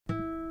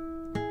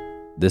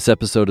This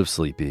episode of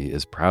Sleepy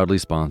is proudly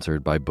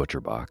sponsored by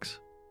ButcherBox.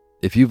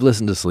 If you've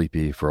listened to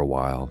Sleepy for a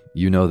while,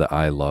 you know that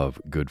I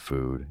love good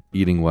food,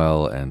 eating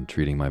well, and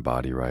treating my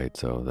body right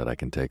so that I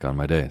can take on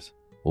my days.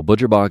 Well,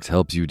 ButcherBox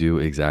helps you do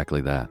exactly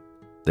that.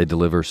 They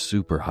deliver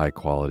super high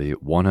quality,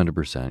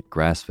 100%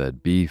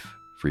 grass-fed beef,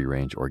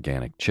 free-range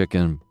organic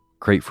chicken,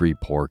 crate-free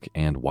pork,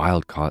 and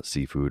wild-caught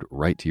seafood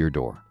right to your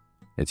door.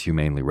 It's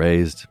humanely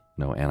raised,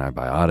 no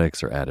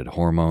antibiotics or added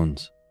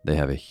hormones. They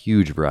have a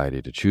huge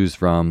variety to choose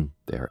from.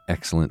 They are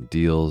excellent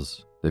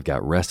deals. They've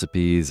got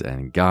recipes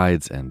and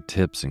guides and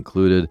tips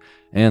included,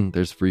 and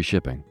there's free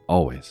shipping,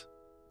 always.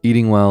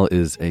 Eating well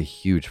is a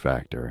huge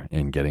factor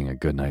in getting a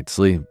good night's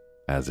sleep,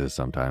 as is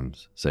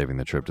sometimes saving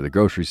the trip to the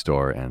grocery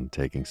store and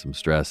taking some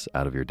stress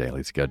out of your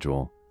daily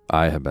schedule.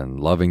 I have been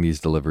loving these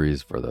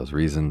deliveries for those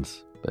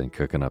reasons. Been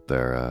cooking up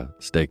their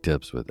steak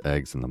tips with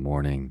eggs in the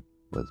morning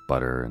with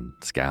butter and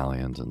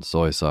scallions and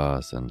soy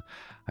sauce, and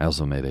I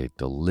also made a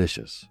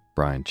delicious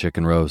brine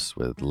chicken roast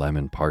with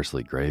lemon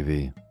parsley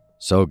gravy.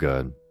 So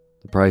good.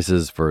 The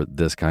prices for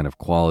this kind of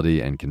quality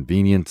and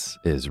convenience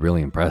is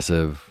really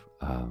impressive.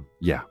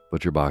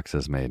 ButcherBox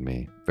has made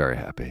me very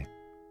happy.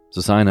 So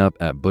sign up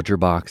at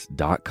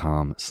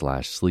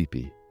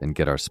butcherbox.com/sleepy and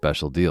get our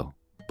special deal.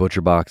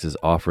 ButcherBox is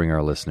offering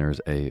our listeners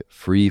a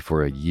free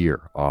for a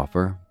year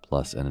offer,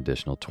 plus an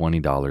additional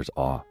 $20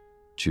 off.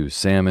 Choose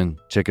salmon,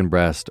 chicken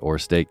breast, or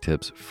steak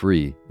tips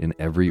free in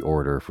every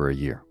order for a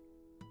year.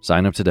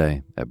 Sign up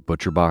today at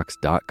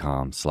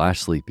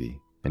butcherbox.com/sleepy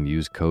and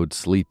use code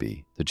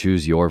SLEEPY to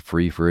choose your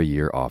free for a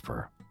year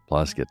offer.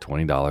 Plus, get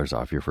 $20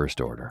 off your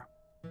first order.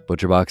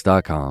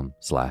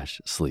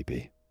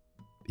 butcherbox.com/sleepy.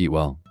 Eat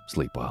well,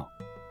 sleep well.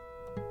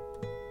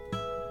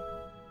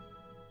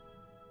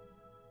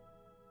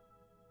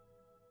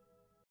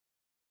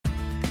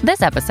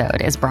 This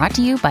episode is brought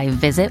to you by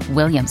Visit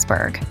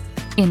Williamsburg.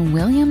 In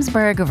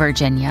Williamsburg,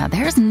 Virginia,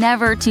 there's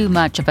never too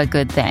much of a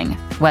good thing.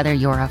 Whether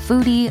you're a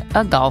foodie,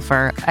 a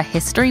golfer, a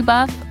history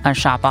buff, a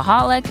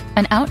shopaholic,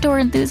 an outdoor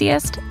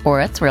enthusiast,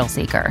 or a thrill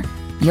seeker,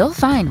 you'll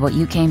find what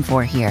you came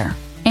for here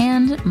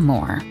and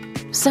more.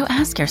 So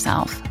ask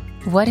yourself,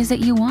 what is it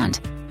you want?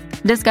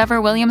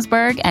 Discover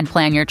Williamsburg and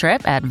plan your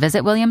trip at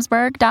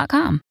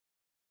visitwilliamsburg.com.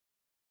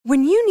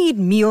 When you need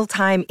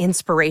mealtime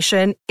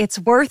inspiration, it's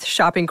worth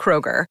shopping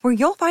Kroger, where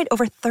you'll find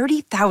over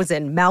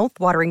 30,000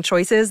 mouth-watering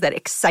choices that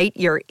excite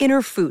your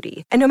inner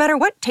foodie. And no matter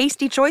what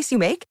tasty choice you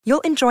make,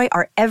 you'll enjoy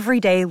our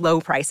everyday low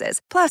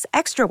prices, plus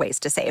extra ways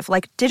to save,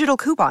 like digital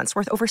coupons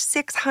worth over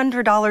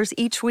 $600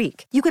 each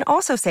week. You can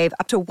also save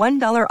up to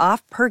 $1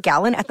 off per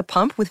gallon at the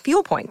pump with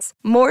fuel points.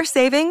 More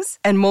savings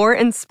and more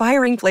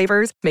inspiring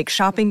flavors make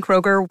shopping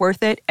Kroger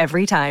worth it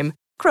every time.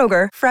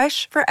 Kroger,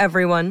 fresh for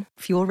everyone.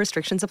 Fuel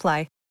restrictions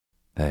apply.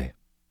 Hey,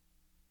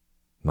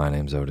 my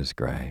name's Otis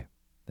Gray,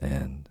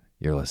 and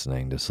you're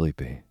listening to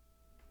Sleepy.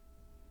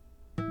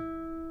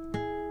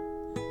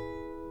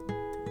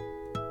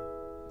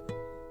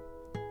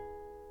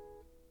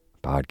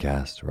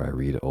 Podcast where I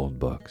read old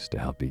books to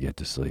help you get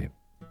to sleep,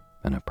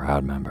 and a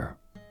proud member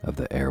of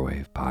the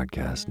Airwave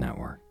Podcast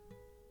Network.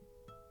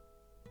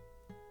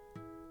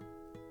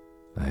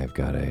 I have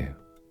got a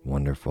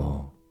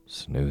wonderful,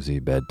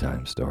 snoozy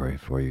bedtime story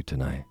for you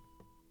tonight.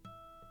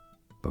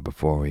 But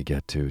before we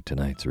get to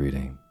tonight's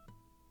reading,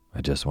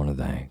 I just want to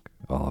thank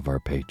all of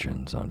our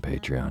patrons on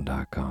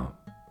patreon.com.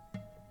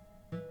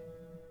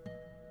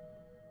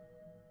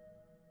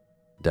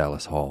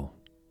 Dallas Hall,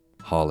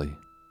 Holly,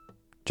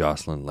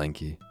 Jocelyn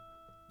Lenke,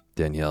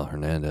 Danielle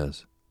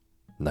Hernandez,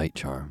 Night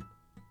Charm,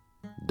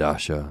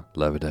 Dasha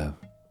Lebedev,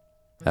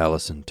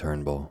 Allison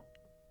Turnbull,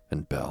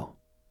 and Belle.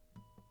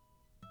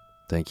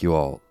 Thank you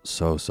all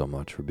so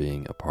much for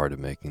being a part of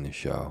making the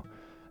show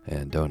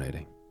and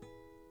donating.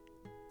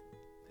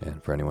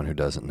 And for anyone who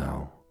doesn't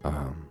know,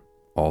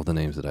 all the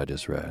names that I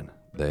just read,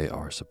 they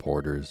are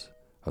supporters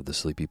of the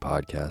Sleepy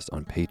Podcast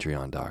on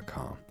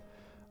patreon.com,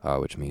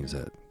 which means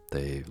that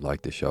they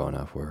like the show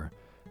enough where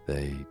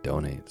they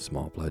donate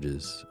small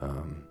pledges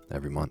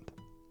every month.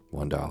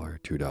 $1,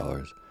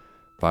 $2,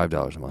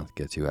 $5 a month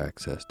gets you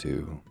access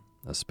to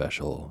a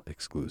special,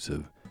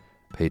 exclusive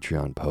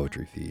Patreon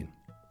poetry feed,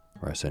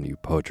 where I send you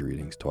poetry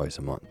readings twice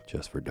a month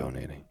just for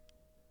donating.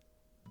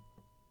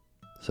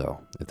 So,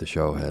 if the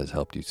show has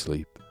helped you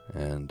sleep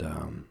and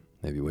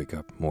maybe wake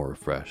up more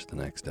refreshed the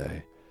next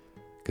day,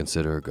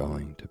 consider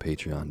going to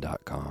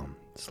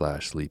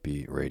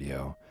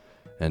patreon.com/sleepyradio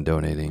and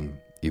donating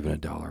even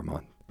 $1 a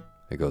month.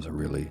 It goes a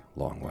really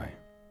long way.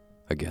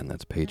 Again,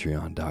 that's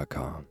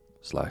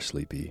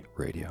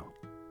patreon.com/sleepyradio.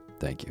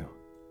 Thank you.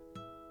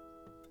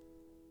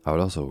 I would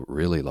also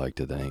really like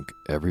to thank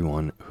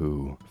everyone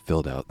who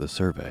filled out the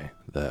survey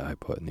that I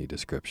put in the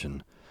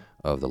description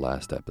of the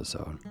last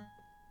episode.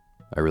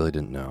 I really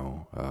didn't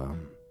know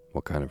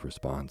what kind of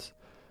response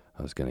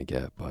I was going to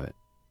get, but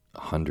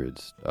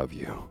hundreds of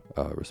you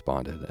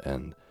responded,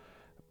 and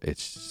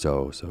it's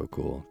so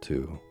cool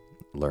to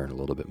learn a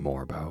little bit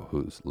more about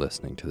who's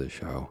listening to the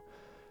show.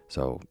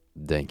 So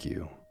thank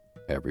you,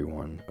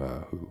 everyone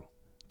who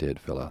did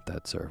fill out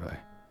that survey.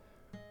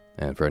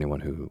 And for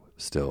anyone who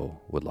still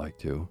would like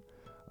to,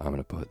 I'm going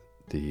to put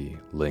the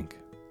link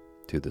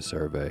to the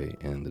survey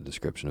in the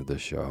description of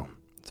this show.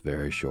 It's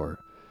very short,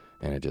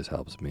 and it just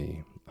helps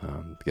me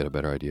get a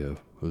better idea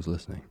of who's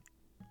listening.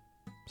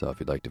 So if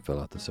you'd like to fill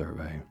out the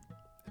survey,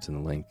 it's in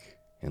the link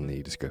in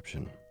the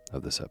description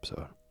of this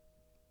episode.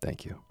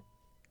 Thank you.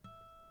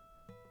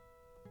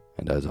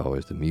 And as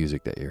always, the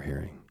music that you're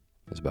hearing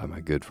is by my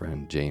good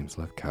friend James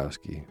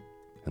Lefkowski,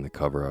 and the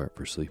cover art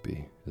for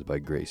Sleepy is by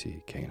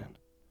Gracie Kanan.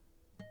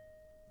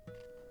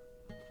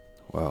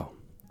 Well,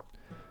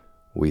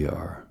 we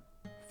are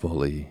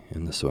fully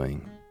in the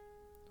swing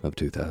of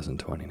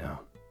 2020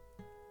 now.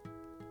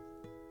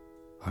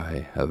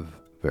 I have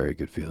very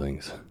good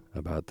feelings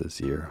about this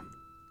year.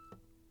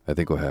 I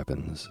think what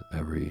happens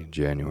every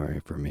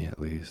January, for me at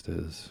least,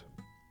 is,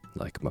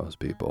 like most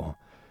people,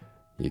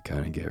 you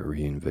kind of get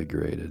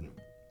reinvigorated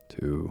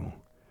to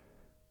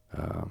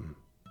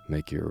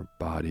make your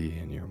body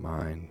and your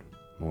mind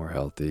more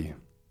healthy.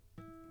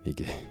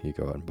 You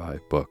go out and buy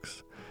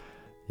books.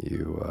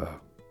 You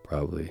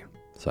probably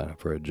sign up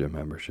for a gym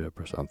membership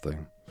or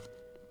something.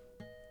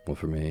 Well,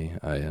 for me,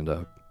 I end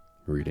up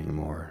reading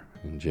more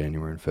in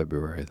January and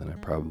February than I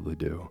probably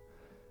do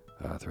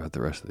throughout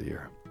the rest of the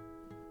year.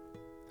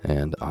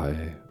 And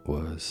I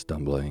was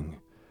stumbling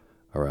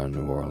around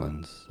New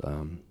Orleans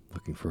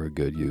looking for a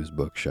good used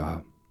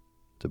bookshop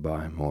to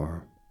buy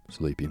more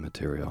Sleepy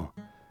material.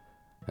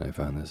 And I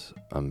found this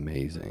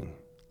amazing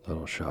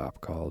little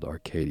shop called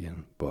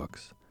Arcadian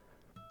Books.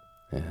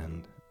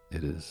 And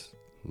it is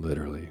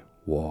literally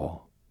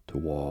wall to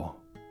wall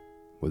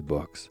with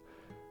books.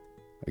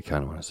 I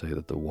kind of want to say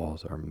that the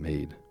walls are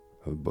made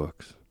of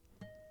books.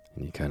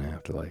 And you kind of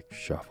have to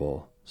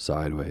shuffle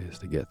sideways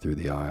to get through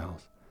the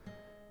aisles.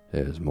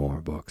 There's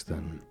more books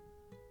than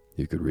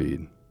you could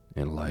read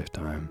in a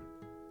lifetime.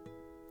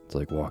 It's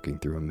like walking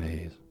through a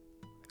maze,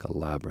 like a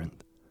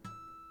labyrinth.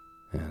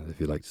 And if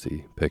you'd like to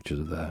see pictures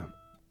of that,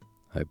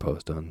 I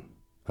post on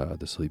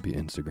the Sleepy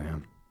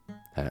Instagram,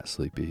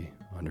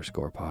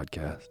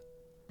 @Sleepy_podcast.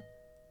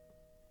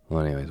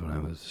 Well, anyways, when I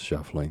was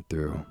shuffling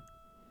through,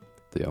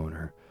 the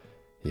owner,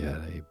 he had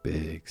a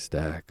big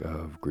stack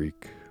of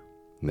Greek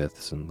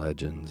myths and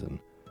legends and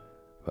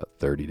about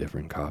 30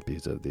 different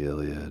copies of the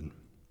Iliad,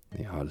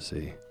 the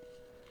Odyssey,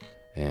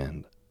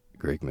 and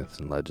Greek myths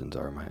and legends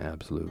are my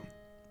absolute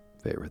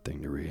favorite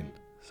thing to read.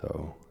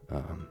 So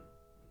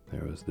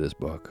there was this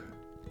book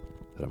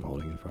that I'm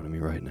holding in front of me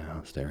right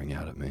now, staring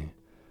out at me,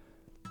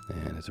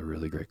 and it's a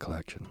really great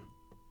collection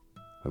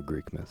of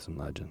Greek myths and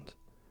legends.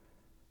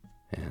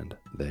 And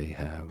they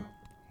have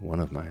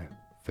one of my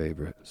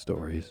favorite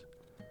stories,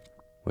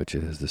 which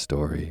is the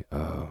story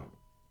of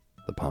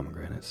the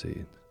pomegranate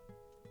seeds,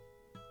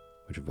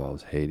 which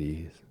involves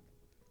Hades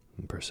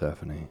and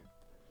Persephone.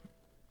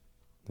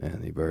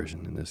 And the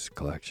version in this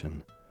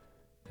collection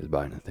is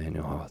by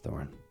Nathaniel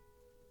Hawthorne,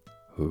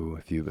 who,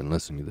 if you've been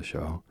listening to the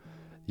show,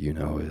 you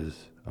know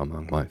is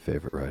among my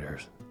favorite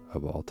writers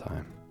of all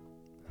time.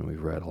 And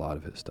we've read a lot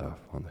of his stuff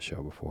on the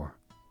show before.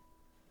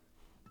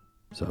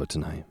 So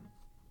tonight,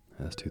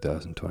 as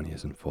 2020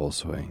 is in full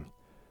swing,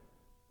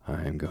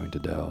 I am going to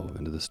delve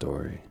into the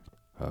story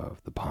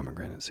of The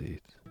Pomegranate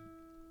Seeds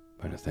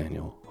by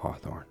Nathaniel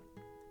Hawthorne.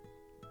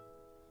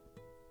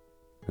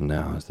 And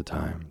now is the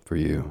time for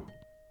you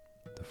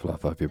to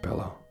fluff up your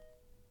pillow,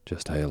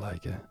 just how you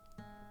like it.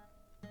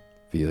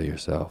 Feel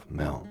yourself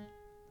melt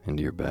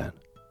into your bed.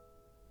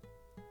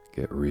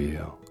 Get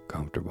real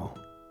comfortable.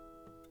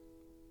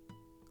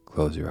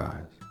 Close your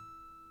eyes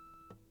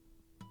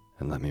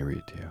and let me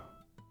read to you.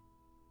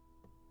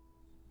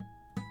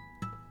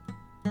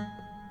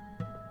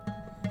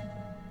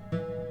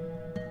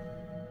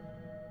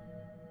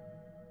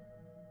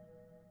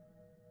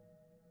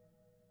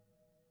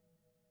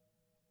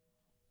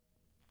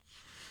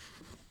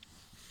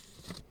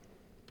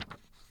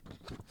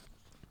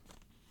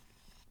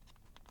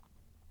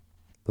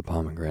 The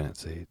Pomegranate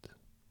Seeds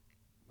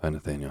by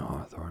Nathaniel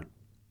Hawthorne.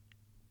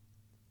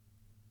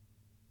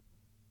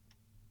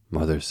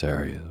 Mother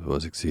Ceres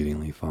was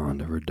exceedingly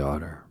fond of her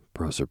daughter,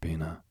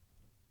 Proserpina,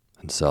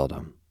 and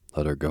seldom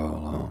let her go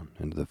alone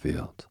into the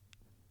fields.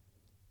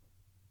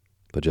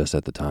 But just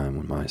at the time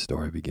when my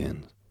story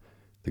begins,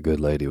 the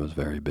good lady was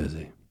very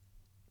busy,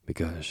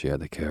 because she had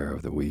the care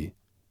of the wheat,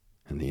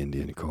 and the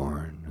Indian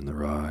corn, and the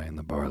rye, and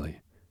the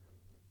barley,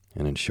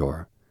 and in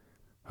short,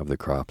 of the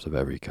crops of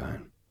every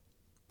kind,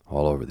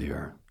 all over the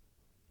earth.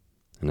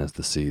 And as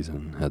the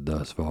season had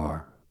thus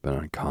far been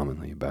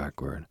uncommonly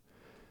backward,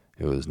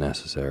 it was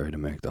necessary to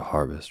make the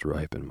harvest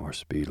ripen more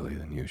speedily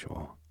than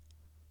usual.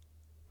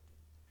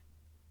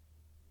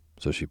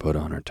 So she put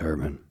on her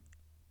turban,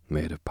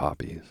 made of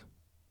poppies,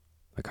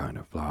 a kind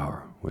of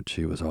flower which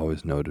she was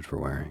always noted for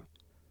wearing,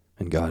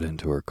 and got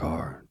into her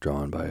car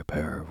drawn by a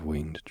pair of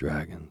winged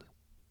dragons,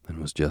 and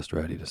was just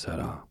ready to set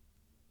off.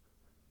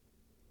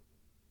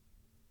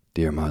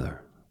 "Dear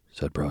mother,"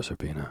 said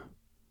Proserpina,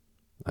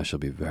 "I shall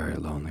be very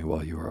lonely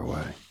while you are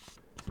away.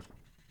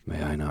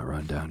 May I not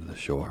run down to the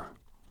shore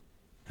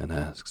and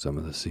ask some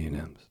of the sea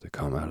nymphs to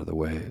come out of the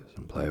waves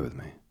and play with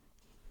me?"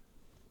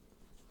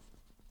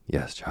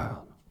 "Yes,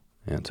 child,"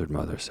 answered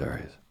Mother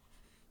Ceres.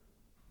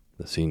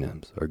 The sea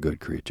nymphs are good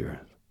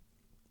creatures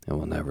and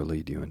will never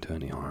lead you into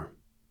any harm.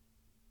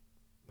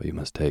 But you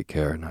must take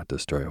care not to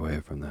stray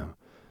away from them,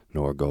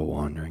 nor go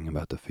wandering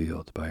about the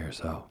fields by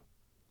yourself.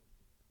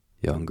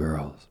 Young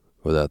girls,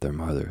 without their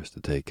mothers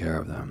to take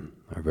care of them,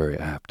 are very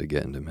apt to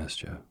get into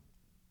mischief.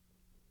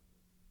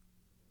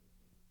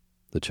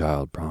 The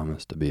child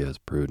promised to be as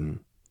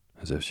prudent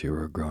as if she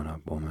were a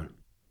grown-up woman,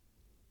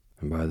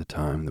 and by the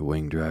time the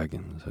winged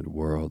dragons had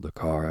whirled the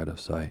car out of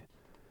sight,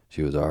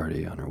 she was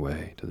already on her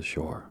way to the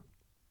shore,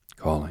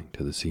 calling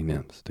to the sea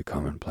nymphs to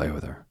come and play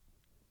with her.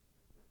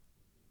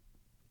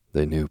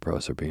 They knew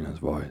Proserpina's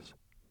voice,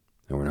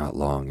 and were not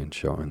long in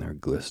showing their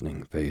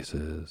glistening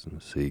faces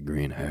and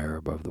sea-green hair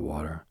above the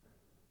water,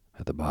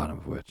 at the bottom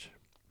of which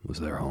was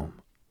their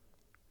home.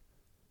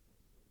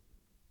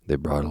 They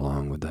brought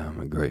along with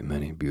them a great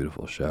many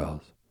beautiful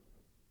shells,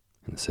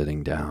 and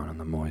sitting down on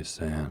the moist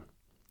sand,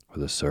 where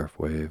the surf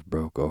wave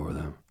broke over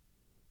them,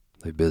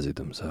 they busied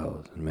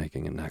themselves in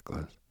making a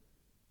necklace,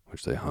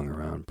 which they hung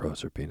around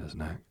Proserpina's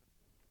neck.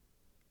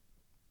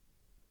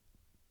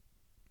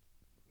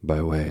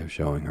 By way of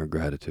showing her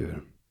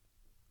gratitude,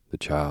 the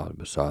child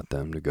besought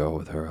them to go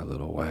with her a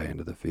little way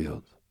into the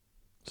fields,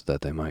 so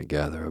that they might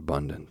gather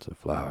abundance of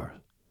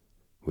flowers,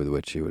 with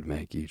which she would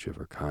make each of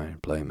her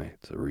kind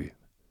playmates a wreath.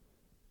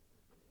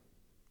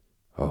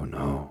 "Oh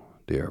no,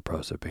 dear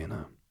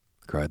Proserpina,"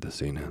 cried the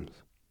sea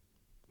nymphs,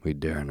 "we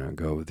dare not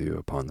go with you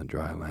upon the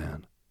dry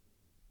land.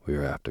 We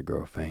are apt to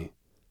grow faint,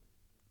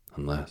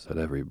 unless at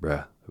every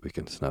breath we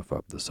can snuff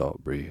up the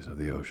salt breeze of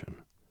the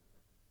ocean.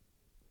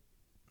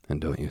 And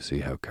don't you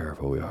see how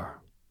careful we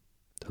are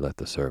to let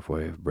the surf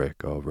wave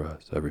break over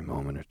us every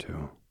moment or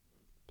two,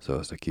 so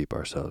as to keep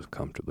ourselves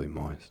comfortably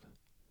moist?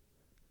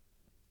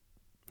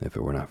 If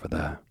it were not for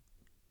that,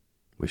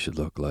 we should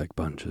look like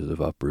bunches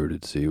of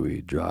uprooted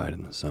seaweed dried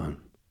in the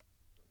sun."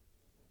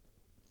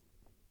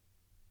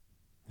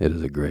 "It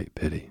is a great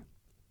pity,"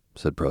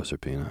 said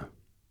Proserpina,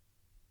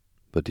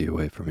 "but do you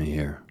wait for me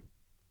here,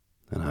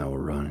 and I will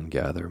run and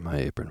gather my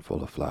apron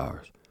full of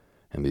flowers,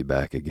 and be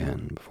back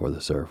again before the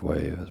surf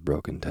wave has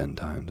broken 10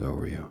 times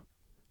over you.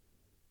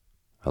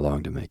 I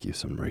long to make you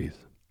some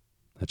wreath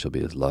that shall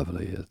be as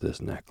lovely as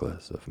this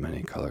necklace of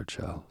many-colored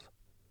shells."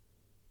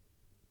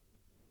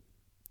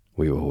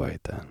 "We will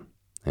wait, then,"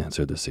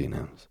 answered the sea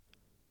nymphs.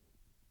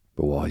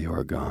 "But while you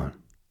are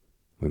gone,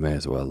 we may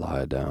as well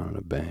lie down on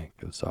a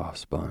bank of soft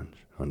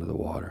sponge under the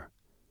water.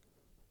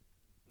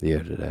 The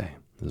air today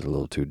is a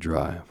little too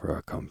dry for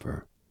our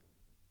comfort,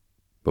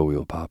 but we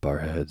will pop our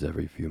heads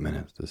every few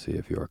minutes to see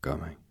if you are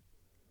coming."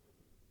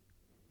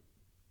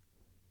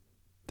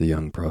 The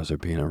young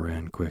Proserpina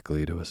ran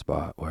quickly to a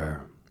spot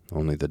where,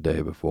 only the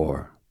day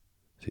before,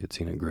 she had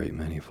seen a great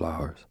many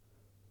flowers.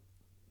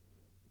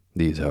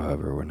 These,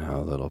 however, were now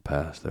a little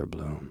past their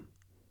bloom,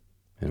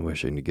 and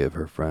wishing to give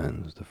her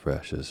friends the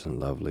freshest and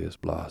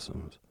loveliest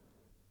blossoms,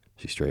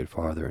 she strayed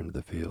farther into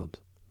the fields,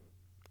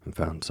 and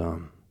found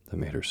some that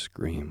made her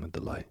scream with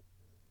delight.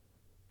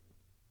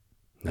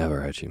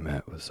 Never had she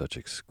met with such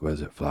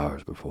exquisite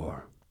flowers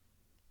before.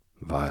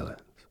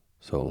 Violets,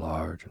 so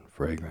large and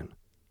fragrant,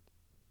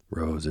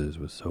 roses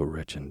with so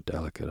rich and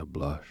delicate a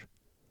blush,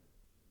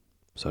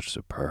 such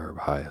superb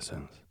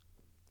hyacinths,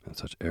 and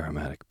such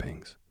aromatic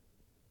pinks,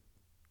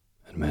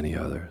 and many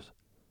others,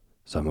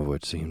 some of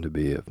which seemed to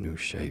be of new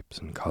shapes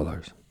and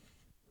colors.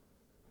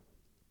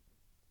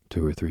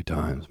 2 or 3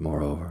 times,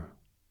 moreover,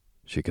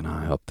 she could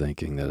not help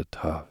thinking that a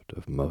tuft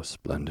of most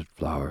splendid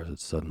flowers had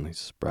suddenly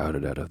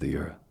sprouted out of the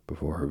earth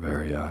before her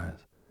very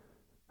eyes,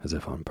 as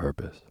if on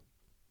purpose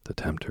to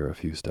tempt her a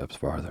few steps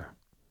farther.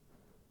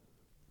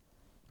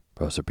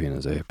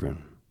 Proserpina's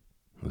apron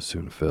was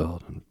soon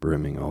filled and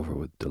brimming over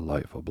with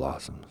delightful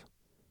blossoms.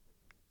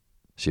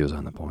 She was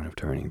on the point of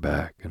turning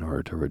back in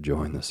order to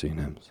rejoin the sea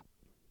nymphs,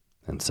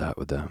 and sat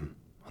with them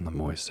on the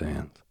moist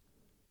sands,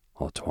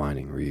 all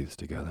twining wreaths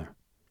together.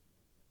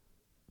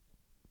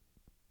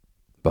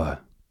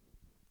 But,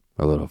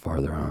 a little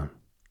farther on,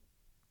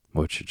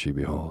 what should she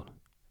behold?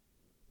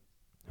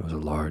 It was a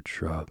large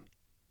shrub,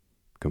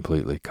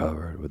 completely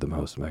covered with the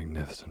most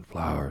magnificent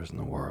flowers in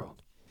the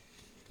world.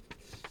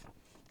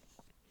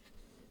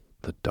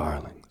 "The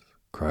darlings!"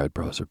 cried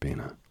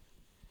Proserpina,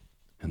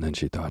 and then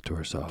she thought to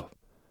herself,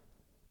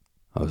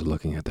 "I was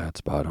looking at that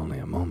spot only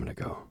a moment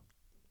ago.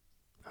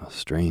 How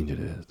strange it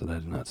is that I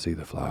did not see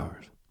the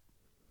flowers."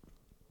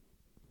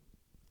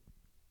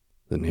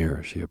 The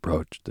nearer she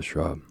approached the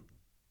shrub,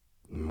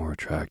 the more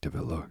attractive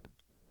it looked,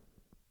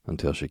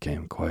 until she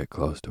came quite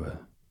close to it.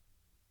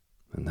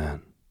 And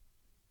then,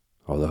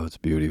 although its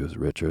beauty was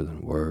richer than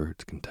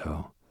words can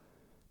tell,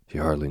 she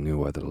hardly knew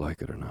whether to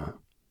like it or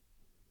not.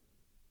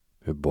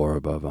 It bore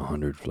above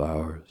 100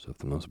 flowers of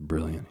the most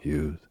brilliant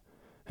hues,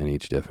 and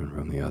each different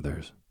from the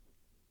others,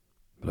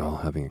 but all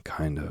having a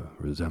kind of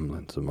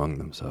resemblance among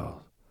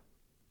themselves,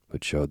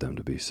 which showed them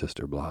to be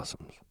sister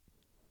blossoms.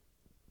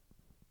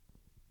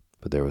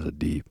 But there was a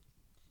deep,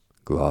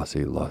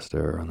 glossy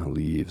luster on the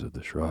leaves of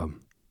the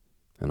shrub,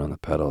 and on the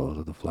petals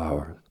of the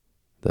flowers,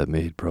 that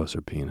made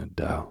Proserpina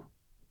doubt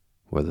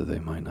whether they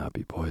might not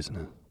be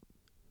poisonous.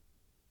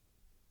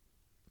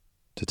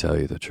 To tell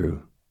you the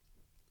truth,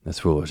 as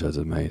foolish as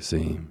it may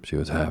seem, she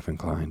was half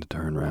inclined to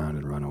turn round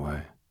and run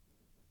away.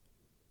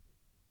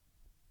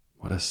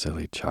 What a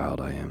silly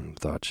child I am,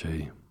 thought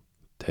she,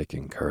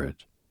 taking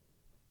courage.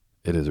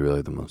 It is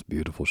really the most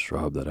beautiful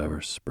shrub that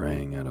ever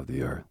sprang out of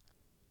the earth.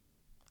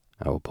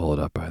 I will pull it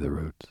up by the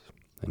roots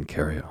and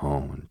carry it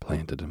home and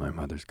plant it in my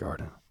mother's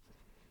garden.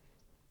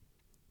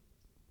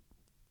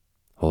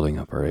 Holding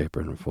up her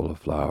apron full of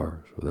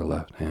flowers with her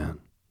left hand,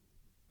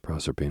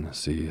 Proserpina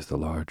seized the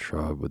large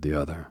shrub with the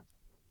other,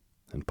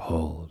 and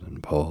pulled,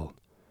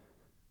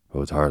 but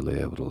was hardly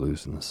able to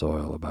loosen the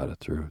soil about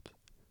its roots.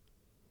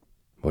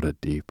 What a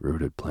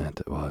deep-rooted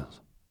plant it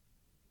was.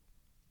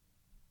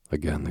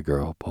 Again the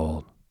girl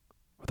pulled,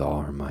 with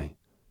all her might,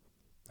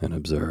 and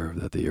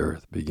observed that the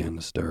earth began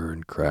to stir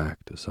and crack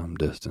to some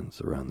distance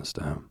around the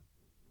stem.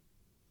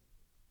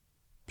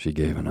 She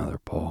gave another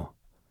pull,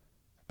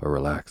 but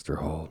relaxed her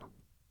hold,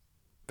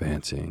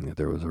 fancying that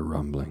there was a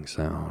rumbling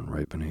sound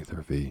right beneath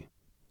her feet.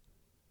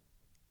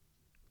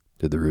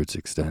 Did the roots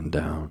extend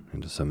down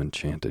into some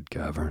enchanted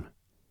cavern?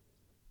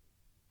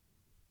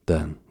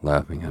 Then,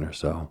 laughing at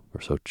herself for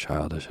so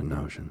childish a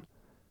notion,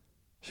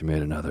 she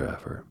made another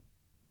effort.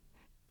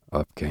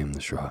 Up came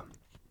the shrub,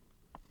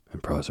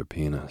 and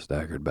Proserpina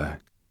staggered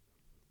back,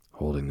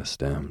 holding the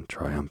stem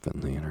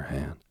triumphantly in her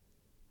hand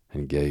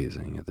and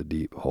gazing at the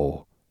deep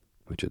hole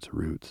which its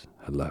roots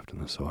had left in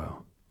the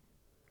soil.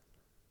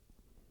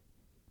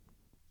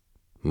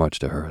 Much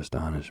to her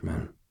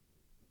astonishment,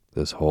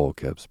 this hole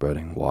kept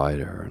spreading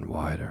wider and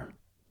wider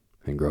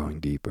and growing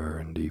deeper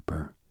and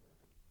deeper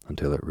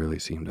until it really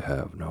seemed to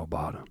have no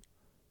bottom.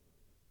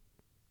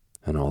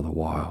 And all the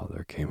while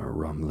there came a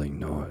rumbling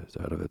noise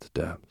out of its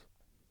depths,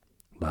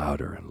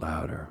 louder and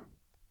louder,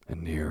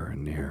 and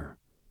nearer,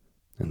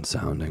 and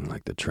sounding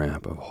like the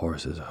tramp of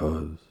horses'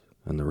 hooves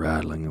and the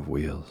rattling of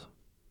wheels.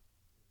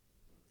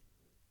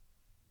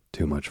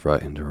 Too much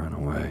frightened to run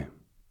away,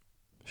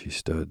 she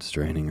stood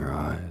straining her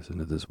eyes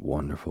into this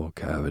wonderful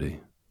cavity,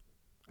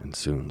 and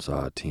soon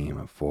saw a team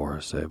of 4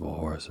 sable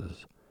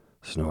horses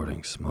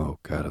snorting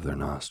smoke out of their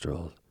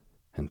nostrils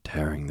and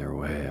tearing their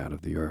way out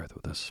of the earth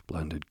with a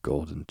splendid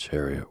golden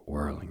chariot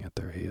whirling at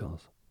their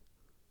heels.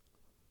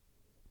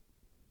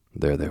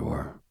 There they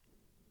were,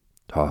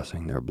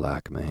 tossing their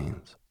black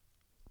manes,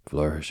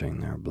 flourishing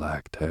their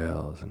black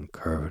tails, and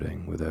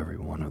curveting with every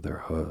one of their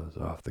hooves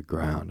off the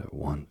ground at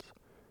once,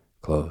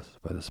 close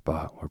by the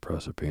spot where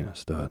Proserpina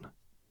stood.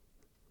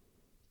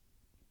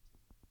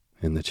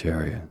 In the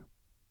chariot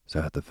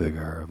sat the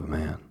figure of a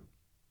man,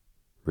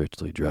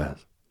 richly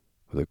dressed,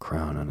 with a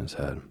crown on his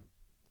head,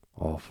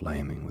 all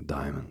flaming with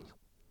diamonds.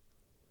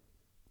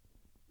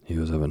 He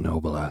was of a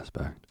noble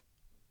aspect,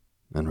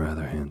 and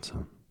rather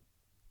handsome,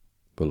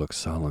 but looked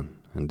sullen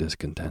and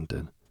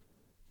discontented,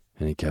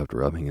 and he kept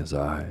rubbing his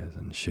eyes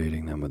and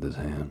shading them with his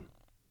hand,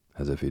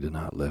 as if he did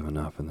not live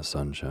enough in the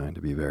sunshine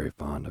to be very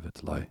fond of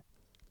its light.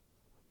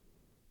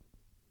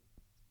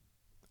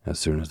 As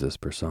soon as this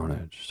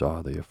personage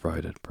saw the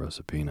affrighted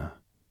Proserpina,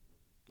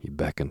 he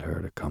beckoned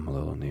her to come a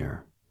little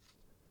nearer.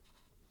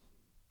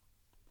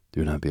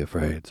 "Do not be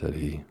afraid," said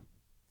he,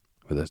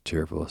 with as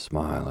cheerful a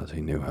smile as he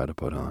knew how to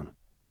put on.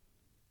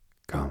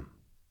 "Come,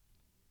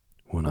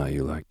 will not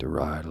you like to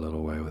ride a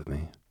little way with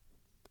me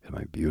in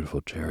my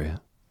beautiful chariot?"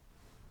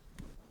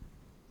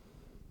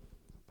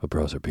 But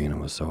Proserpina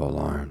was so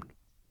alarmed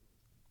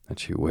that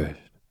she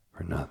wished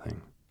for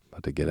nothing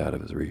but to get out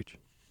of his reach.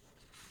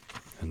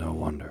 And no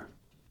wonder.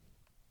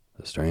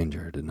 The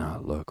stranger did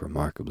not look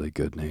remarkably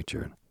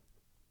good-natured,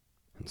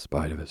 in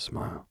spite of his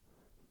smile,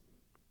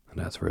 and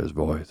as for his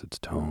voice, its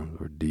tones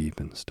were deep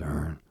and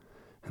stern,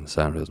 and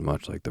sounded as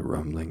much like the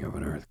rumbling of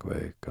an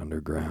earthquake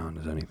underground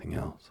as anything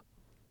else.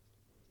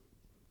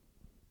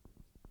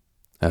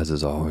 As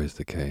is always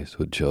the case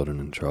with children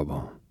in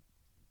trouble,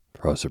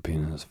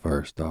 Proserpina's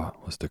first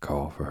thought was to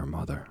call for her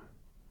mother.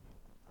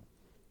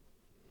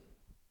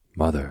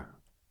 "Mother,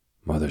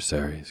 Mother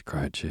Ceres,"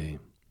 cried she,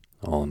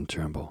 all in a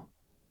tremble,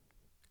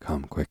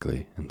 "come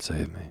quickly and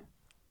save me."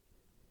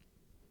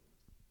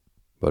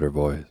 But her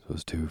voice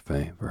was too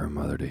faint for her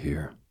mother to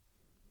hear.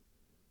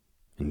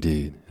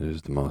 Indeed, it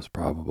is the most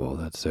probable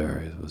that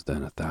Ceres was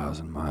then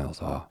 1,000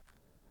 miles off,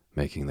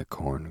 making the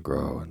corn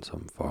grow in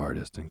some far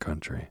distant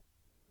country.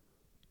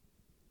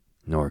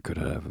 Nor could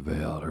it have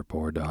availed her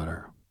poor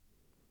daughter,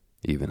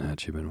 even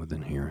had she been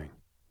within hearing.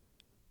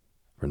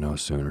 For no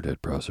sooner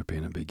did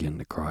Proserpina begin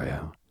to cry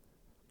out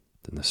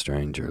than the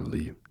stranger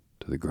leaped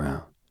to the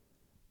ground,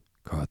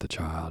 caught the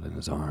child in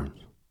his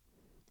arms,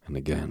 and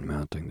again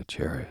mounting the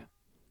chariot,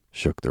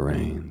 shook the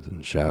reins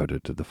and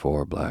shouted to the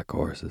 4 black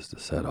horses to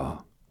set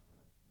off.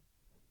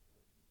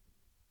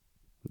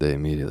 They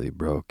immediately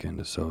broke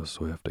into so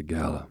swift a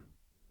gallop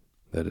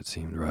that it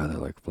seemed rather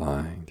like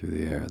flying through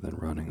the air than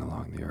running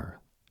along the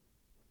earth.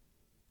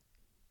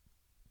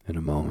 In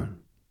a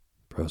moment,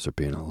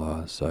 Proserpina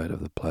lost sight of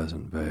the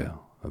pleasant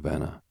vale of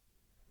Enna,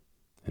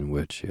 in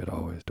which she had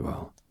always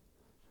dwelt.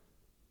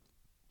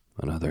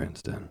 Another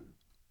instant,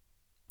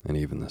 and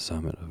even the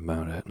summit of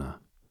Mount Etna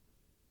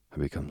had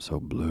become so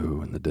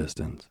blue in the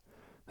distance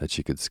that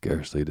she could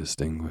scarcely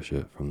distinguish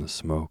it from the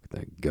smoke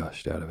that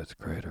gushed out of its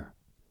crater.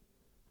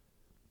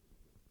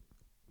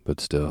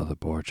 But still the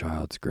poor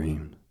child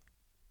screamed,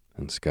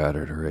 and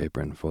scattered her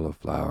apron full of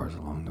flowers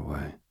along the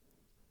way,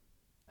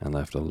 and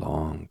left a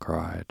long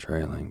cry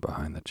trailing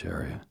behind the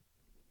chariot.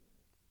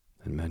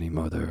 And many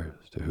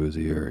mothers, to whose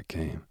ear it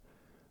came,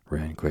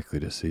 ran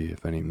quickly to see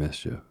if any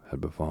mischief had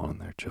befallen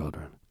their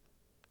children.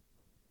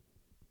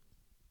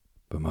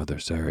 But Mother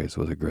Ceres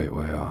was a great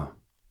way off,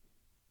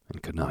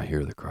 and could not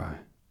hear the cry.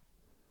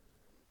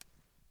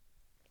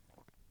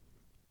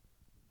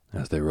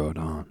 As they rode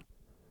on,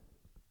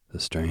 the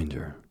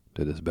stranger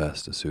did his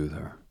best to soothe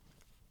her.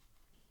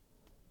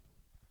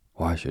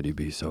 "Why should you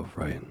be so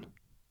frightened,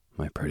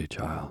 my pretty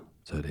child?"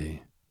 said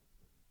he,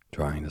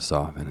 trying to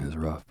soften his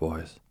rough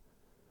voice.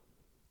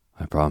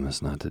 "I promise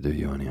not to do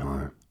you any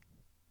harm."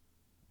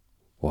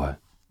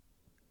 "What?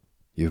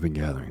 You've been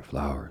gathering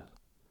flowers.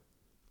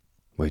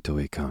 Wait till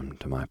we come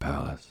to my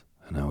palace,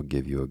 and I will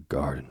give you a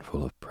garden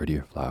full of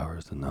prettier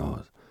flowers than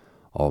those,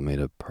 all made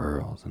of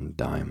pearls and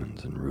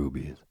diamonds and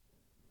rubies.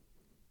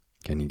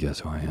 Can you guess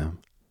who I am?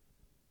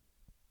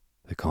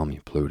 They call me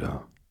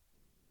Pluto,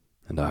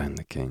 and I am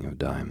the king of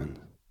diamonds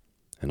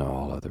and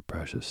all other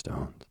precious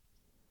stones.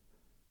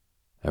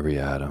 Every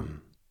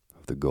atom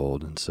of the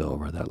gold and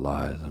silver that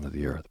lies under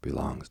the earth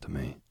belongs to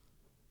me,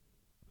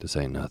 to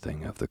say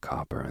nothing of the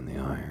copper and the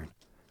iron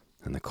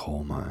and the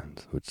coal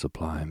mines which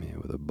supply me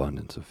with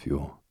abundance of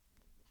fuel.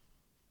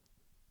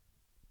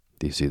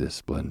 Do you see this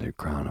splendid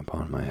crown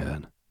upon my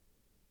head?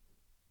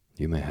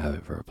 You may have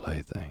it for a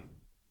plaything.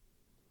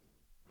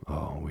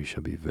 Oh, we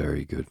shall be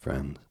very good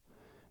friends,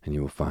 and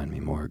you will find me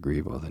more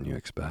agreeable than you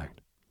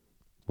expect,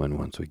 when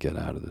once we get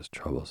out of this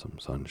troublesome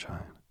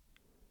sunshine."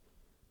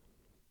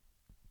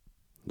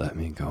 "Let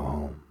me go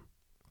home,"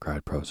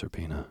 cried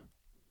Proserpina.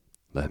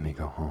 "Let me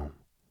go home."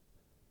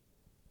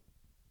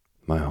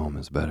 "My home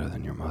is better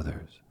than your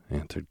mother's,"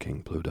 answered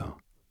King Pluto.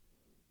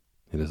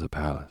 "It is a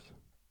palace,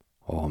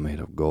 all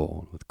made of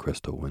gold with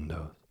crystal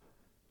windows,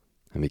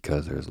 and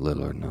because there is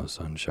little or no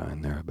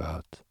sunshine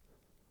thereabouts,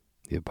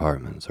 the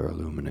apartments are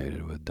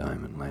illuminated with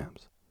diamond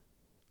lamps.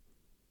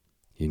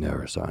 You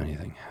never saw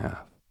anything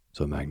half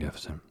so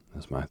magnificent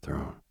as my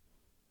throne.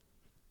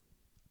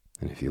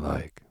 And if you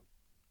like,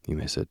 you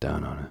may sit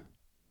down on it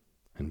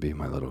and be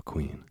my little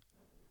queen,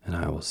 and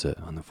I will sit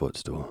on the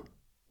footstool."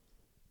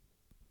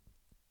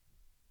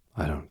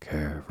 "I don't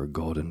care for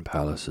golden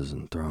palaces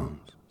and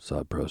thrones,"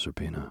 sobbed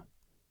Proserpina.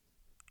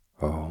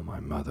 "Oh,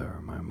 my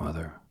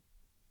mother,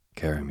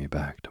 carry me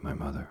back to my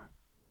mother."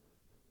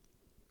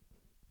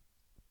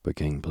 But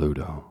King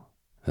Pluto,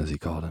 as he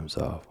called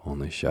himself,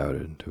 only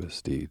shouted to his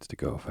steeds to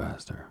go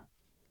faster.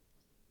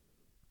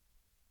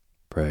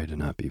 "Pray do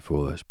not be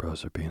foolish,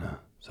 Proserpina,"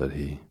 said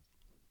he,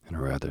 in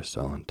a rather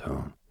sullen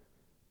tone.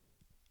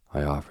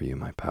 "I offer you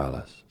my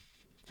palace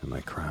and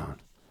my crown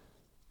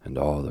and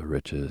all the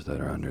riches that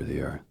are under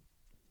the earth,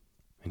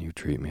 and you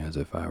treat me as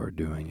if I were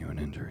doing you an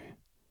injury.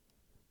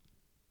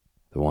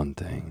 The one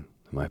thing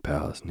that my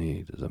palace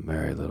needs is a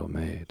merry little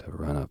maid to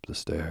run up the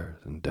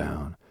stairs and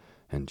down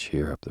and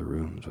cheer up the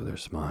rooms with her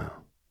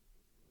smile.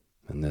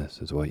 And this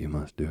is what you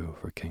must do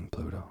for King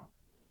Pluto."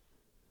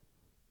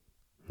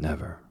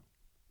 "Never,"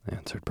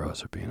 answered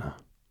Proserpina,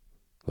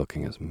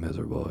 looking as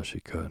miserable as she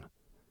could.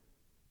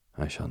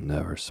 "I shall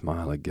never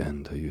smile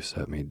again till you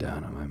set me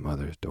down at my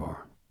mother's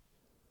door."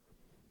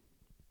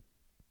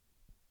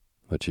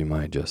 But she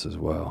might just as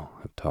well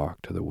have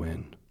talked to the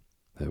wind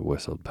that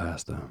whistled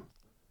past them,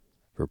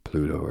 for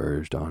Pluto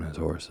urged on his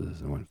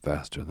horses and went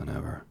faster than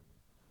ever.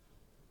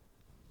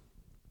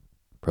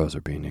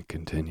 Proserpina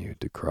continued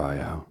to cry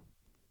out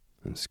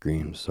and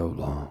screamed so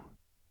long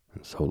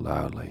and so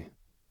loudly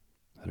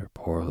that her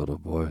poor little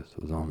voice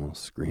was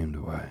almost screamed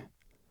away.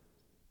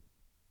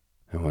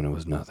 And when it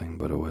was nothing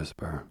but a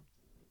whisper,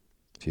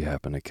 she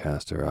happened to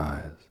cast her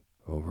eyes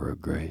over a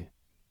great,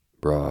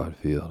 broad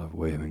field of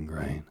waving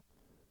grain.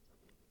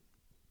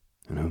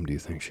 And whom do you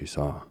think she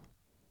saw?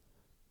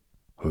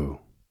 Who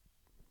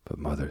but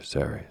Mother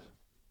Ceres,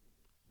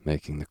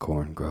 making the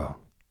corn grow,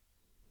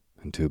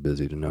 and too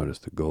busy to notice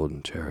the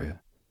golden chariot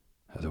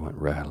as it went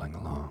rattling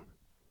along.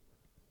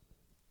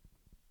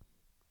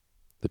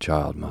 The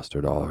child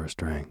mustered all her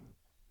strength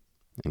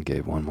and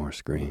gave one more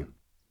scream,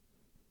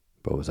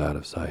 but was out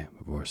of sight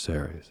before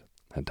Ceres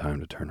had time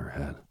to turn her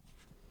head.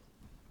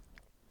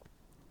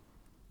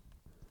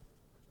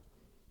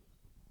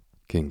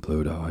 King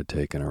Pluto had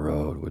taken a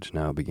road which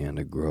now began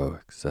to grow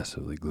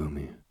excessively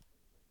gloomy.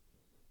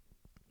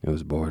 It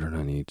was bordered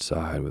on each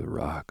side with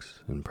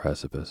rocks and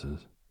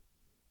precipices,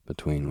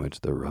 between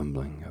which the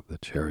rumbling of the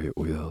chariot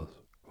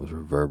wheels was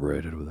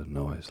reverberated with a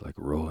noise like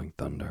rolling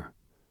thunder.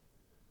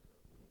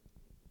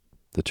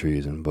 The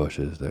trees and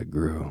bushes that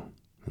grew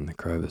in the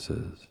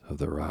crevices of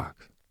the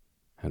rocks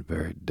had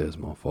very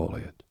dismal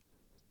foliage,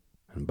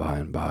 and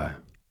by,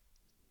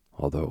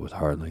 although it was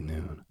hardly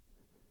noon,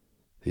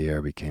 the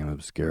air became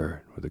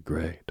obscured with a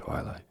gray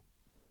twilight.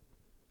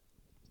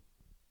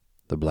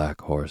 The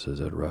black horses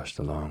had rushed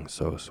along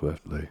so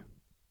swiftly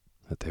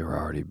that they were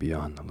already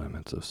beyond the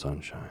limits of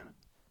sunshine.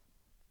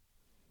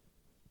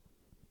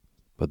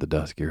 But the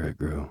duskier it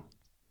grew,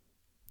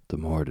 the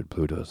more did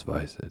Pluto's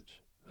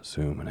visage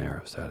assume an air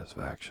of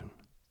satisfaction.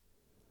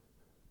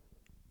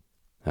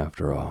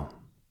 After all,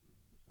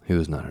 he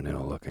was not an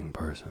ill-looking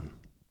person,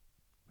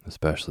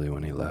 especially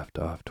when he left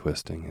off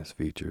twisting his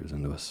features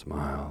into a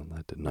smile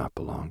that did not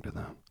belong to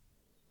them.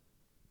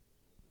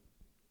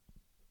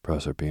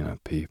 Proserpina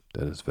peeped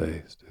at his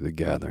face through the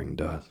gathering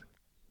dusk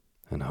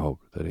and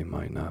hoped that he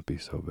might not be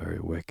so very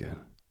wicked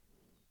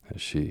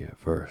as she at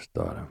first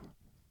thought him.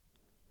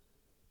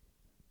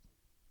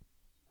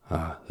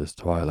 "Ah, this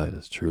twilight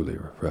is truly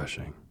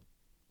refreshing,"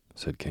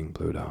 said King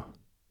Pluto.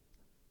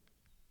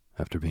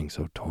 "After being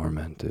so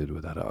tormented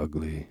with that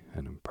ugly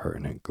and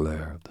impertinent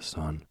glare of the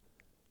sun,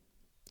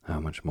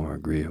 how much more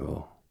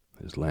agreeable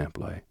is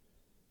lamplight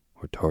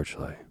or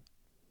torchlight,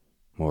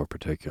 more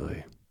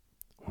particularly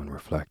when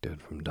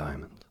reflected from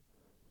diamonds.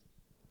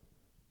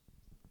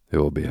 It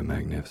will be a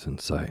magnificent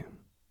sight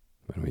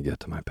when we get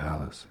to my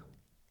palace."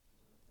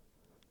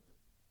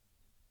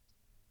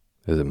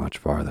 "Is it much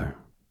farther?"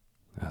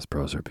 asked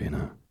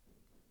Proserpina,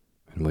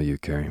 "and will you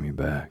carry me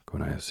back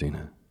when I have seen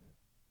it?"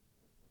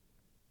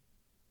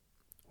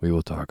 "We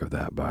will talk of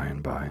that by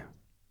and by,"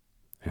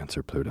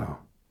 answered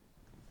Pluto.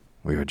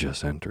 "We are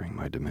just entering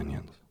my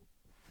dominions.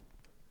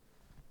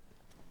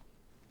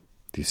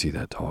 Do you see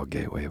that tall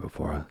gateway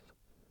before us?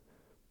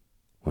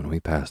 When we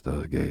pass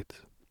those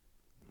gates,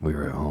 we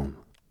are at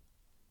home,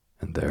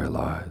 and there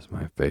lies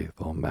my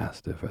faithful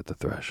mastiff at the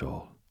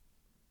threshold.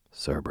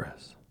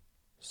 Cerberus,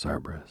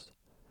 Cerberus,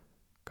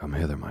 come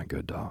hither, my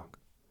good dog."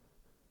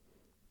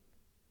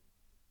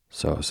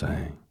 So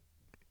saying,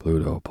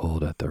 Pluto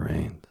pulled at the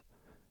reins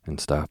and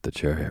stopped the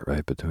chariot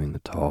right between the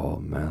tall,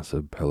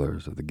 massive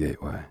pillars of the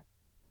gateway.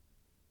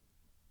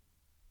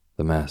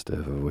 The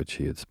mastiff of which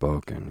he had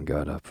spoken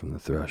got up from the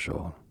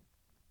threshold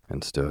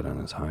and stood on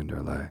his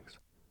hinder legs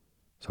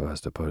so as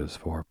to put his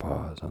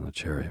forepaws on the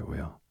chariot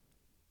wheel.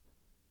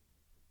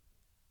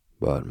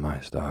 But,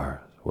 my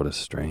stars, what a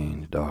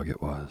strange dog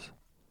it was!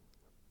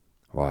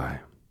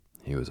 Why,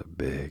 he was a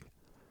big,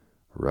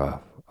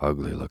 rough,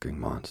 ugly-looking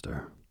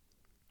monster,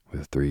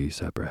 with 3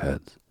 separate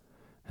heads,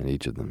 and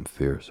each of them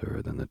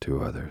fiercer than the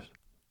 2 others.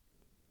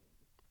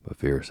 But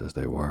fierce as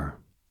they were,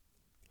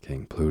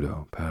 King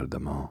Pluto patted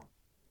them all.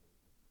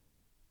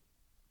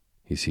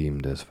 He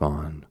seemed as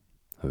fond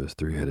of his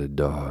 3-headed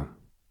dog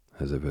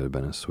as if it had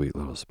been a sweet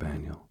little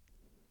spaniel,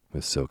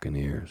 with silken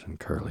ears and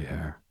curly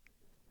hair.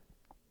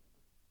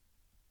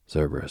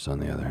 Cerberus, on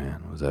the other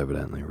hand, was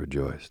evidently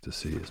rejoiced to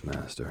see his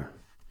master,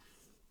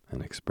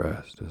 and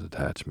expressed his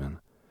attachment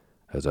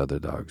as other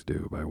dogs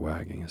do by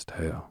wagging his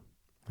tail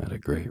at a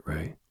great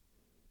rate.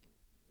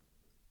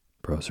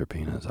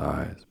 Proserpina's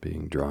eyes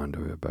being drawn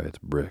to it by its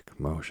brisk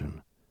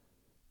motion,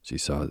 she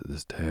saw that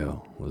this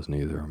tail was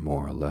neither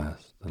more or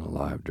less than a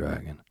live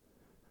dragon,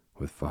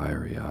 with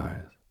fiery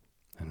eyes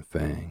and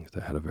fangs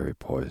that had a very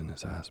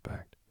poisonous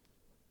aspect.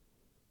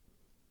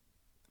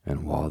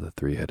 And while the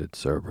 3-headed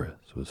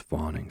Cerberus was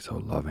fawning so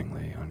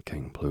lovingly on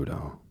King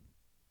Pluto,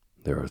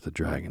 there was the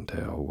dragon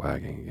tail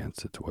wagging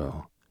against its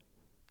will,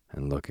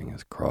 and looking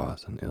as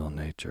cross and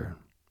ill-natured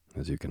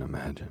as you can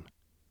imagine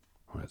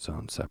on its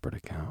own separate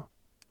account.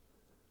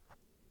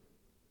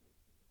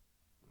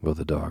 "Will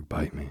the dog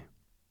bite me?"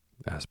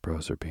 asked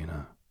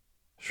Proserpina,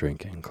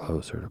 shrinking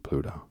closer to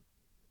Pluto.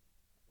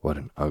 "What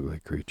an ugly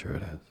creature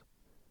it is."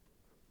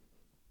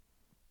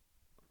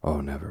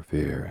 "Oh, never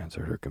fear,"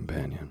 answered her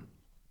companion.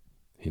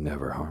 "He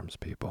never harms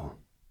people,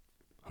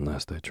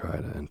 unless they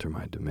try to enter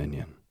my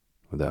dominion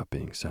without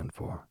being sent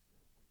for,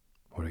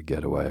 or to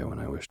get away when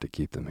I wish to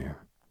keep them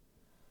here.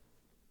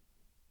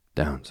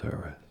 Down,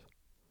 Cerberus.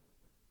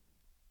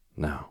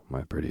 Now,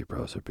 my pretty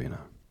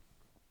Proserpina,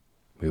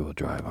 we will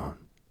drive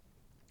on."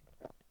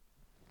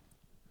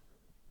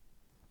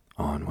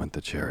 On went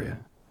the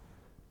chariot,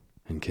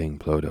 and King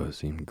Pluto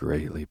seemed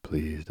greatly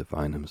pleased to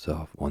find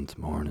himself once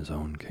more in his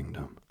own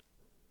kingdom.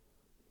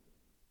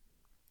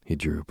 He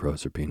drew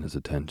Proserpina's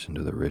attention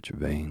to the rich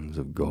veins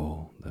of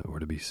gold that were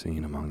to be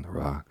seen among the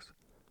rocks,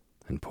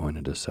 and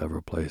pointed to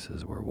several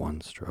places where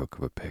one stroke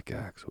of a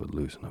pickaxe would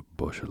loosen a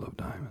bushel of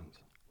diamonds.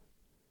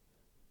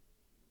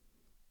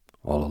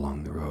 All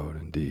along the road,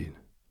 indeed,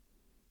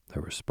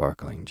 there were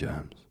sparkling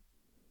gems,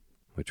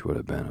 which would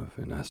have been of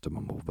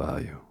inestimable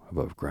value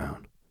above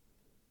ground,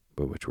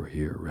 but which were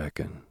here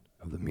reckoned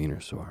of the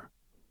meaner sort,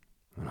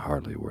 and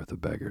hardly worth a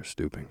beggar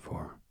stooping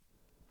for.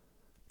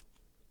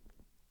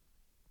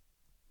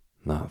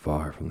 Not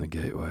far from the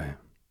gateway,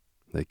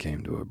 they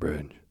came to a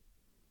bridge,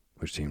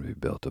 which seemed to be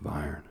built of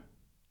iron.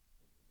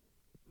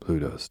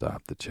 Pluto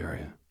stopped the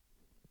chariot,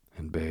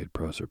 and bade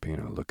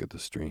Proserpina look at the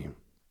stream,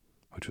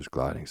 which was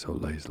gliding so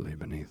lazily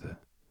beneath it.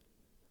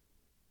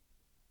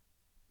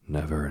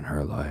 Never in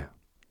her life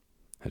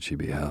had she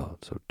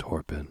beheld so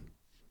torpid,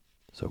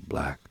 so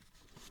black,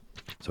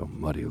 so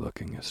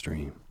muddy-looking a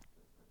stream.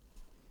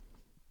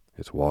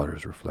 Its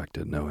waters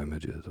reflected no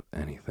images of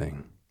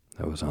anything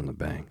that was on the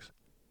banks,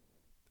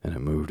 and it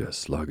moved as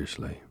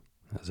sluggishly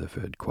as if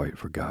it had quite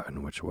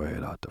forgotten which way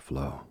it ought to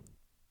flow,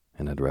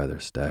 and had rather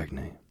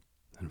stagnate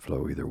than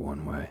flow either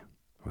one way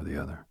or the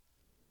other.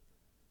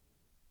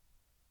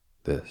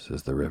 "This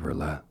is the river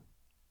Lethe,"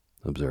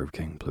 observed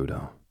King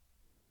Pluto.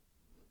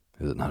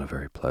 "Is it not a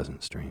very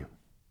pleasant stream?"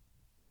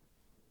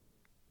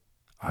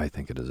 "I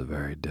think it is a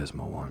very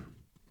dismal one,"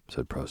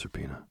 said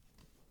Proserpina.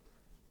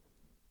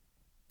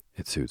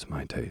 "It suits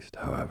my taste,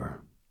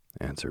 however,"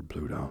 answered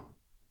Pluto,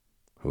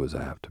 who was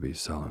apt to be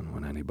sullen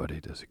when anybody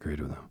disagreed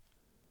with him.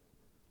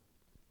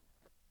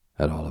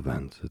 "At all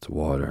events, its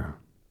water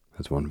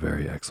has one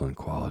very excellent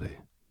quality,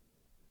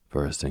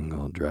 for a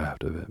single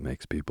draught of it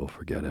makes people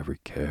forget every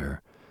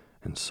care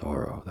and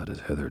sorrow that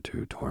has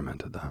hitherto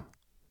tormented them.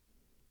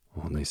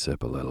 Only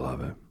sip a little of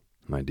it,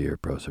 my dear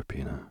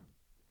Proserpina,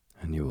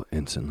 and you will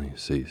instantly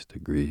cease to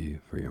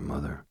grieve for your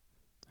mother,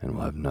 and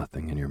will have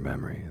nothing in your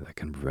memory that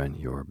can prevent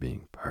your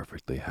being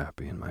perfectly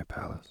happy in my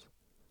palace.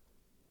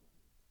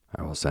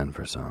 I will send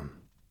for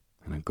some,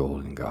 in a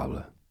golden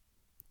goblet,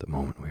 the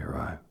moment we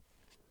arrive."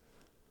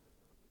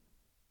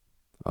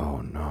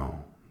 "Oh,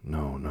 no,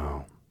 no,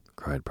 no,"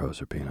 cried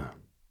Proserpina,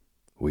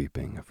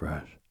 weeping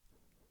afresh.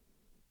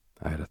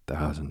 "I had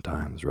 1,000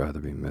 times rather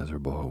be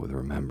miserable with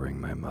remembering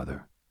my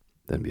mother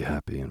than be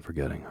happy in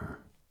forgetting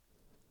her.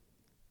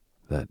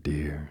 That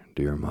dear,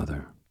 dear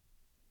mother,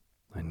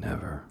 I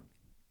never,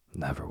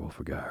 never will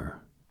forget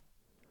her."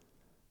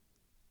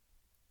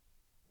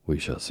 "We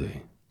shall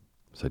see,"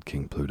 said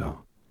King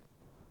Pluto.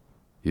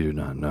 "You do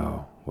not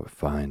know what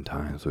fine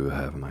times we will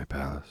have in my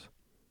palace.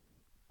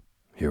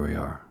 Here we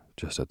are,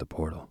 just at the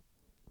portal.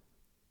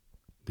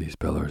 These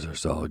pillars are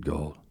solid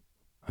gold,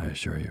 I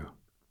assure you."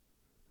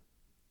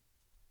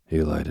 He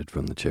alighted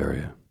from the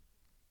chariot,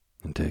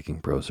 and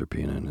taking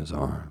Proserpina in his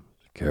arms,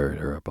 carried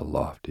her up a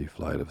lofty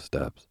flight of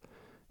steps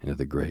into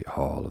the great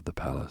hall of the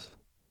palace.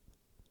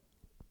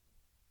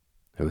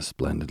 It was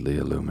splendidly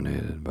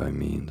illuminated by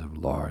means of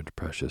large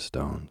precious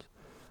stones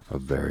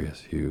of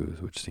various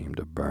hues which seemed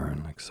to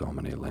burn like so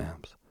many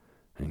lamps,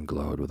 and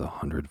glowed with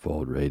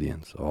 100-fold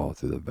radiance all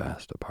through the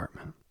vast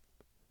apartment.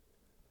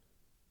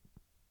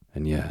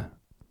 And yet,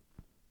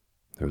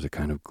 there was a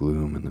kind of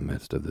gloom in the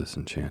midst of this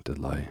enchanted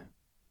light,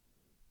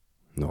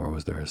 nor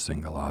was there a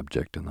single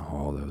object in the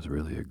hall that was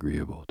really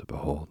agreeable to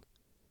behold,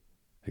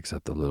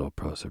 except the little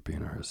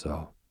Proserpina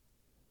herself,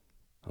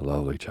 a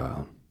lovely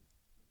child,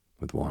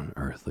 with one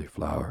earthly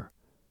flower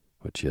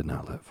which she had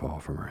not let fall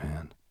from her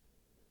hand.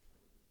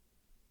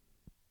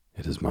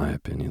 It is my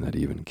opinion that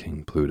even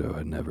King Pluto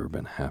had never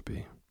been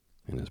happy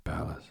in his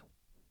palace,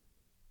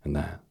 and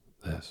that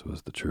this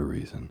was the true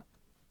reason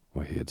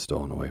why he had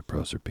stolen away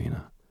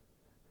Proserpina,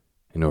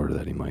 in order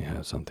that he might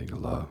have something to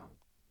love,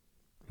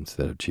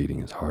 instead of cheating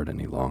his heart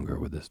any longer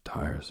with this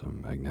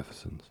tiresome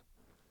magnificence.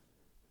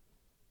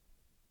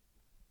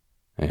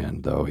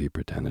 And though he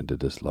pretended to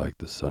dislike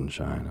the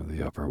sunshine of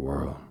the upper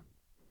world,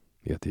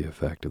 yet the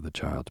effect of the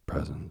child's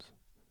presence,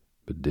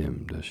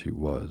 bedimmed as she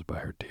was by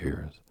her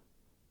tears,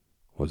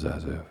 was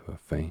as if a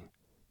faint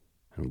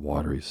and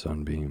watery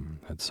sunbeam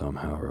had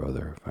somehow or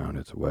other found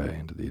its way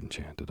into the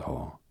enchanted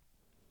hall.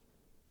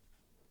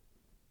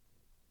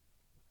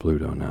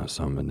 Pluto now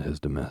summoned his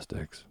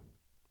domestics,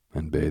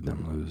 and bade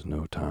them lose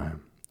no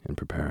time in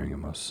preparing a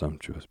most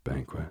sumptuous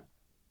banquet,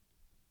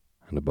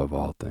 and above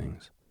all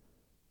things,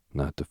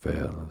 not to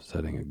fail of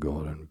setting a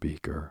golden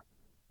beaker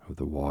of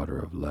the water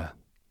of Lethe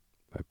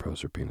by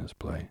Proserpina's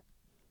plate.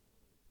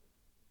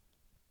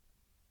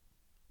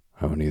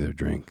 "I will neither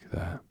drink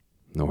that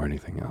nor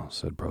anything else,"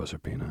 said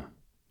Proserpina,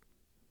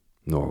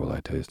 "nor will I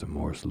taste a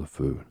morsel of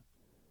food,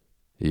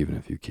 even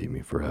if you keep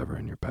me forever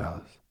in your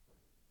palace."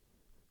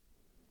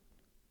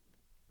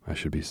 "I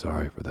should be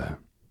sorry for that,"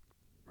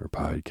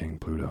 replied King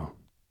Pluto,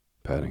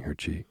 patting her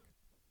cheek,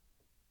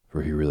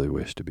 for he really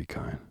wished to be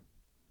kind,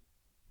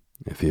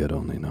 if he had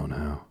only known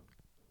how.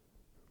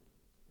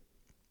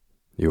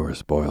 "You are a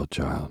spoiled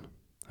child,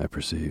 I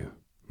perceive,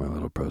 my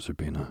little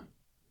Proserpina,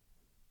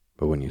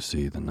 but when you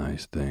see the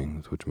nice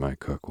things which my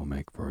cook will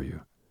make for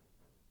you,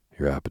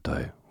 your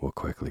appetite will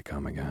quickly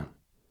come again."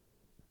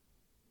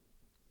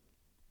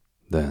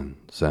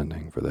 Then,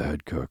 sending for the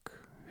head cook,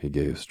 he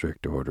gave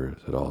strict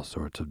orders that all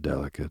sorts of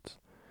delicates,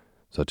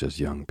 such as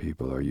young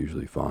people are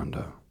usually fond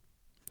of,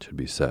 should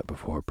be set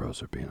before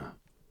Proserpina.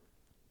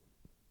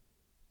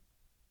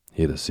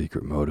 He had a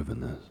secret motive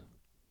in this,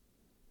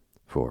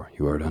 for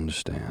you are to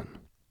understand,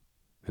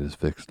 it is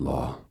fixed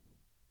law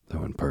that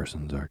when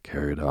persons are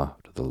carried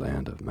off to the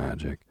land of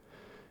magic,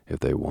 if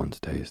they once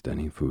taste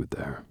any food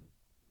there,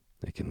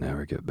 they can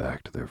never get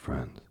back to their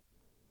friends.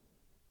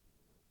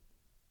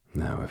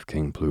 Now, if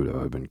King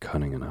Pluto had been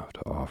cunning enough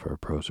to offer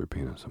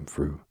Proserpina some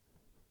fruit,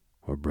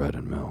 or bread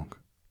and milk,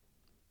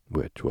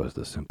 which was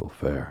the simple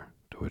fare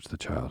to which the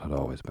child had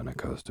always been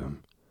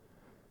accustomed,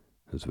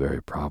 it is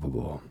very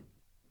probable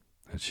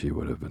that she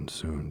would have been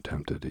soon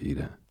tempted to eat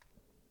it.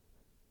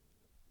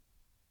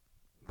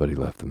 But he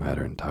left the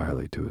matter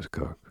entirely to his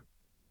cook,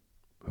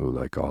 who,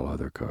 like all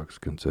other cooks,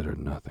 considered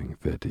nothing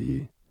fit to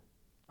eat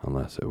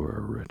unless it were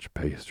a rich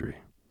pastry,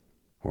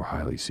 or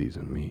highly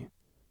seasoned meat,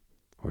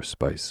 or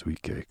spiced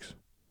sweet cakes,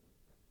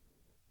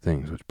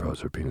 things which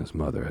Proserpina's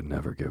mother had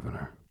never given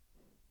her,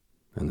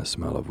 and the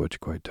smell of which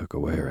quite took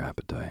away her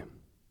appetite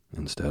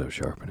instead of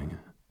sharpening it.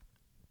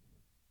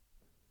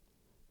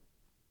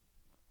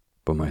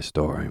 But my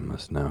story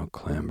must now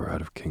clamber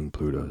out of King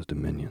Pluto's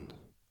dominions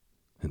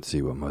and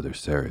see what Mother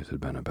Ceres had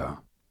been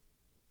about,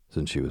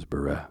 since she was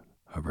bereft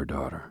of her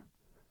daughter.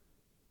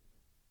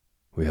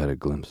 We had a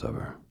glimpse of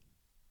her,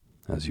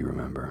 as you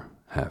remember,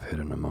 half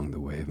hidden among the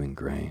waving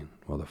grain,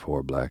 while the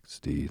 4 black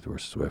steeds were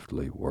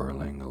swiftly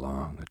whirling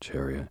along a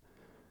chariot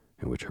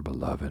in which her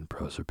beloved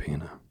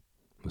Proserpina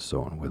was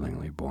so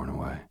unwillingly borne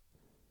away.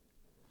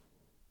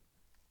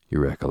 You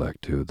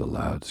recollect, too, the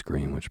loud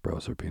scream which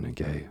Proserpina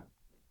gave,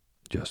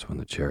 just when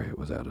the chariot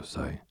was out of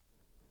sight.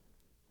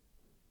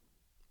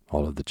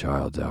 All of the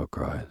child's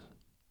outcries,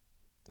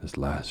 this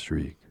last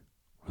shriek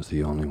was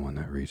the only one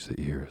that reached the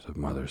ears of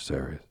Mother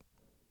Ceres.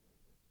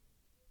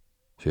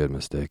 She had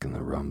mistaken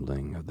the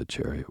rumbling of the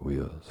chariot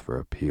wheels for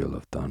a peal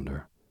of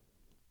thunder,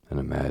 and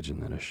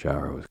imagined that a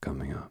shower was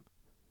coming up,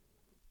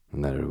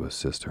 and that it would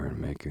assist her in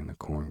making the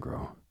corn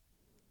grow.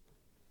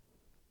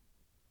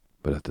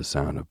 But at the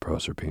sound of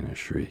Proserpina's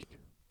shriek,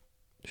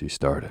 she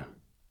started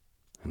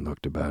and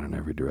looked about in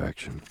every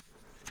direction,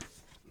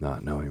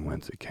 not knowing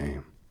whence it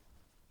came,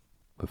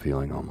 but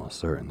feeling almost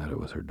certain that it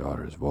was her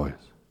daughter's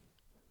voice.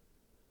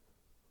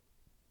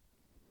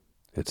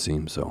 It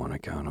seemed so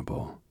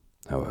unaccountable,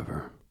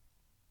 however,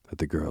 that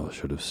the girl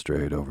should have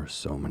strayed over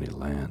so many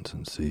lands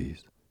and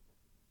seas,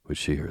 which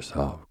she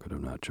herself could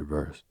have not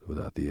traversed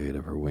without the aid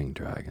of her winged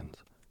dragons,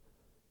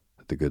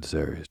 that the good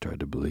Ceres tried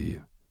to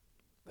believe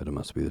that it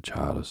must be the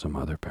child of some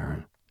other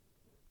parent,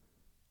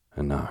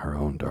 and not her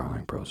own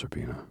darling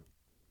Proserpina,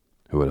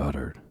 who had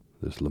uttered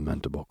this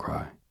lamentable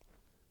cry.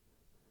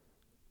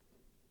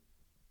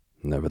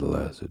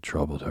 Nevertheless, it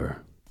troubled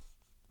her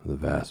with a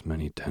vast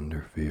many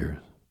tender fears,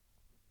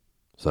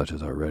 such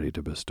as are ready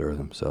to bestir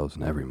themselves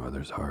in every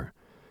mother's heart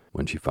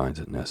when she finds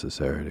it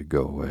necessary to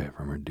go away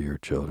from her dear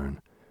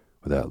children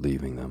without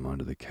leaving them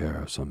under the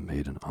care of some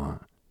maiden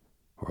aunt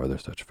or other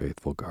such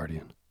faithful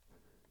guardian.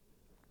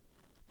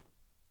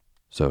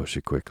 So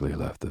she quickly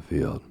left the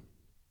field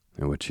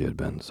in which she had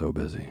been so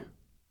busy,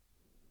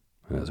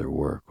 and as her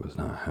work was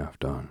not half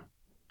done,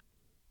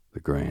 the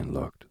grain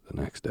looked the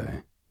next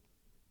day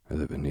as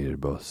if it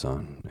needed both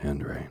sun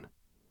and rain,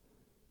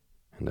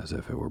 and as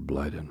if it were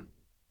blighted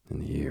in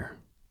the ear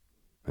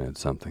and had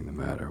something the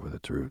matter with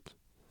its roots.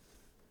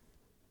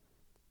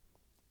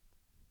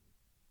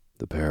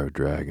 The pair of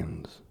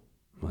dragons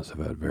must have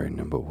had very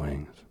nimble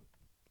wings,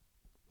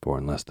 for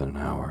in less than an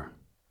hour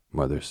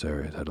Mother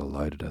Ceres had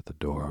alighted at the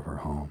door of her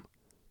home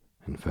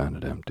and found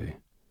it empty.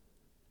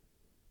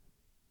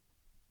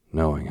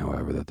 Knowing,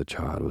 however, that the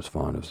child was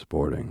fond of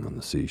sporting on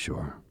the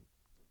seashore,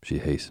 she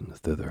hastened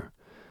thither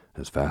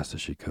as fast as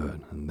she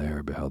could, and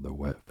there beheld the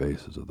wet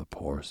faces of the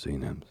poor sea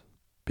nymphs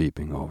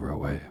peeping over a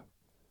wave.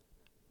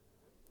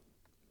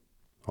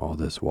 All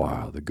this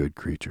while the good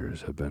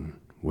creatures had been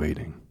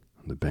waiting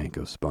on the bank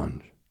of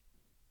sponge,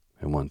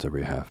 and once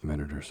every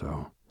half-minute or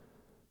so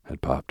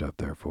had popped up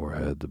their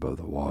foreheads above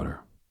the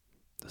water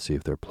to see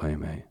if their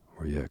playmate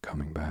were yet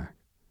coming back.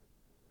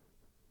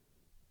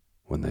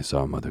 When they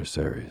saw Mother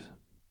Ceres,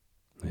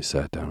 they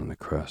sat down on the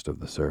crest of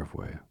the surf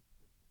wave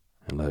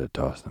and let it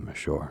toss them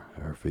ashore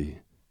at her feet.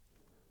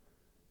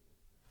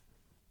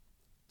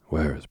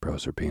 "Where is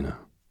Proserpina?"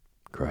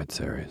 cried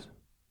Ceres.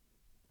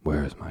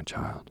 "Where is my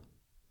child?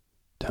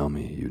 Tell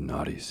me, you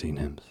naughty sea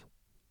nymphs,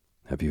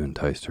 have you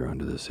enticed her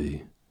under the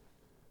sea?"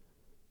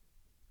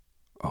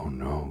 "Oh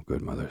no,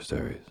 good Mother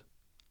Ceres,"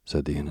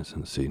 said the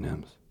innocent sea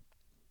nymphs,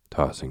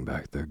 tossing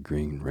back their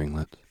green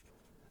ringlets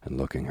and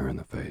looking her in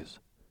the face.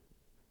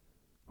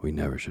 "We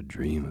never should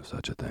dream of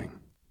such a thing.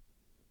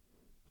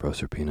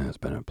 Proserpina has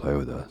been at play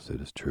with us, it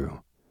is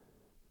true,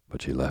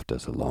 but she left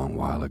us a long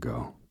while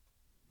ago,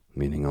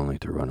 meaning only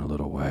to run a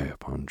little way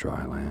upon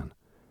dry land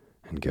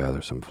and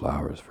gather some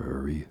flowers for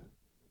her wreath.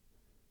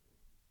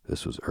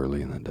 This was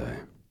early in the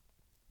day,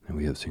 and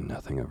we have seen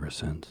nothing of her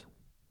since."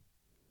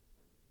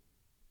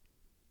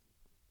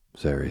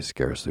 Ceres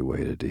scarcely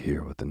waited to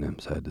hear what the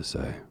nymphs had to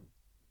say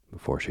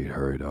before she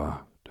hurried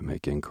off to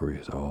make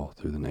inquiries all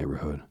through the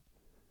neighborhood.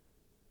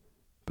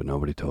 But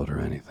nobody told her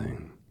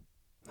anything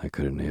that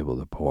could enable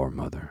the poor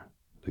mother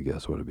to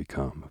guess what had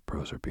become of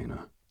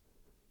Proserpina.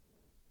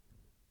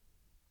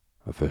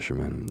 A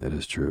fisherman, it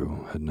is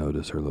true, had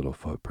noticed her little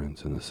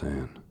footprints in the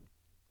sand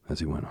as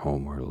he went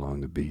homeward along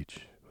the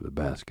beach with a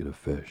basket of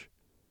fish.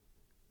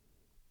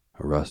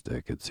 A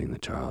rustic had seen the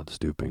child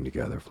stooping to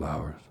gather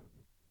flowers.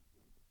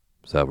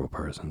 Several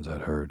persons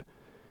had heard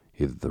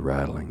either the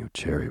rattling of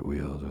chariot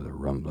wheels or the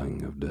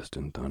rumbling of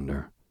distant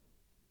thunder,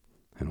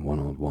 and one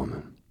old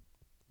woman,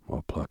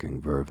 while plucking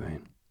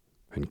vervain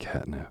and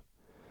catnip,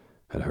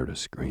 had heard a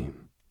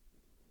scream,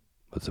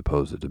 but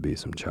supposed it to be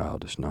some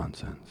childish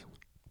nonsense,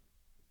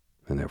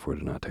 and therefore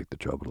did not take the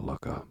trouble to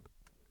look up.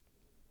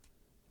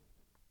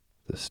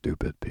 The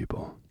stupid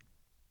people.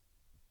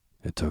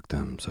 It took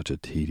them such a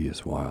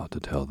tedious while to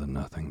tell the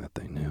nothing that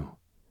they knew,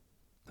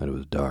 that it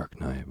was dark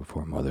night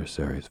before Mother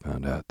Ceres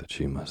found out that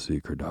she must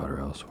seek her daughter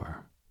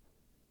elsewhere.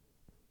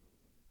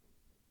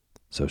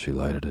 So she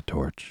lighted a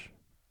torch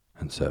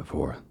and set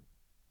forth,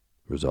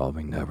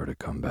 resolving never to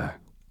come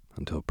back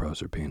until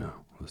Proserpina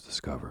was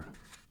discovered.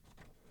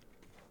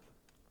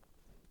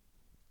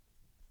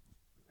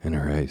 In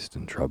her haste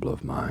and trouble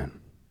of mind,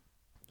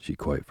 she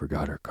quite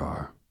forgot her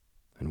car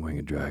and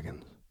winged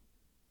dragons.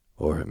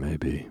 Or it may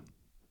be,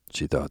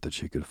 she thought that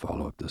she could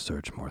follow up the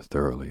search more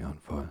thoroughly on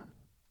foot.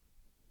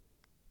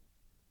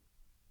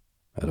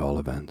 At all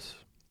events,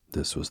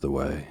 this was the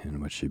way in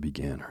which she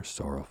began her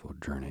sorrowful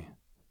journey,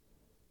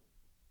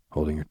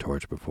 holding her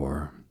torch before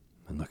her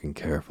and looking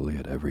carefully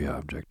at every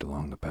object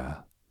along the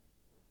path.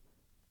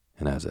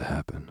 And as it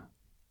happened,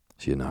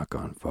 she had not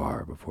gone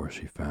far before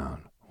she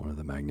found one of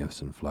the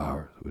magnificent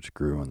flowers which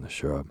grew on the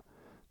shrub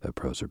that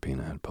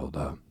Proserpina had pulled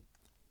up.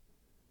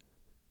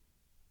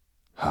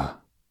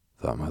 "Ha,"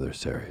 thought Mother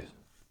Ceres,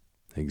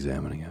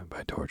 examining it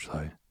by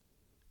torchlight.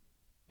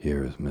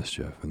 "Here is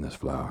mischief in this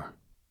flower.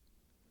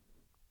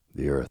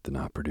 The earth did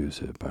not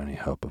produce it by any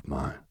help of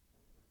mine,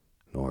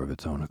 nor of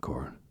its own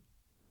accord.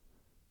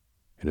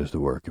 It is the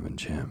work of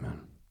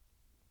enchantment,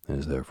 and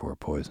is therefore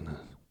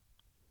poisonous,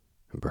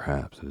 and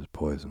perhaps it has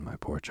poisoned my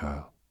poor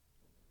child."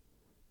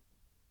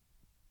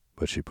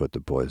 But she put the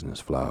poisonous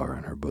flower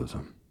in her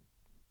bosom,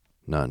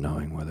 not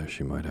knowing whether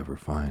she might ever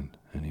find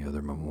any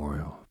other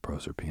memorial of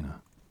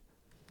Proserpina.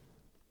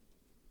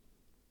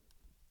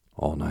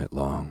 All night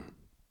long,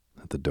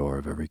 at the door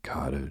of every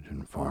cottage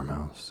and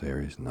farmhouse,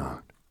 Ceres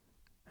knocked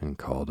and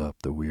called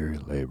up the weary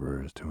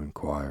laborers to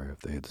inquire if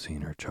they had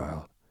seen her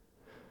child.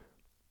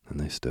 And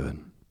they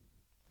stood,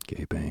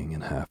 gaping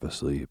and half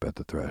asleep at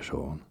the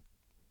threshold,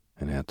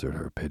 and answered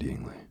her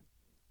pityingly,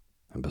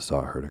 and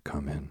besought her to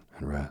come in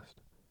and rest.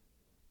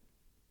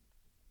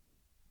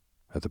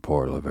 At the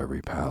portal of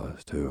every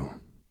palace,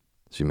 too,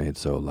 she made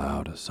so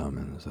loud a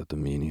summons that the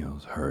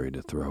menials hurried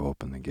to throw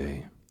open the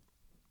gate,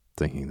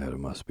 thinking that it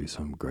must be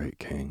some great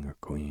king or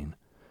queen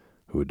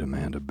who would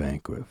demand a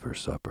banquet for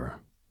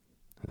supper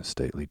and a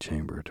stately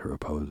chamber to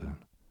repose in.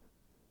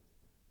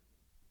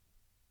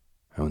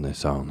 And when they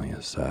saw only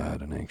a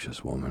sad and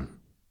anxious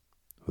woman,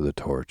 with a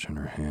torch in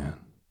her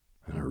hand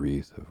and a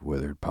wreath of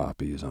withered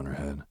poppies on her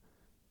head,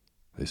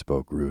 they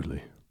spoke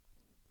rudely,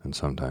 and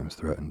sometimes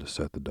threatened to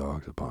set the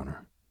dogs upon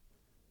her.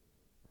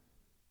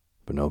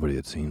 But nobody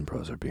had seen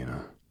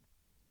Proserpina,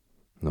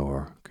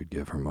 nor could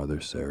give her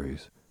mother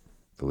Ceres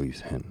the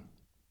least hint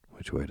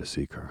which way to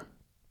seek her.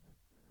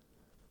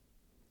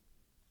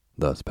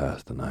 Thus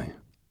passed the night,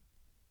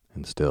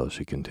 and still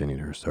she continued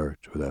her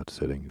search without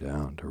sitting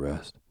down to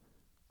rest,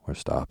 or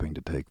stopping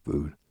to take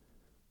food,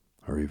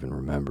 or even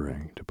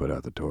remembering to put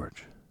out the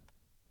torch.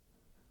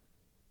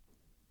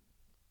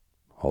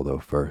 Although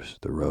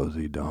first the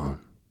rosy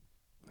dawn,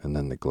 and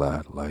then the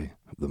glad light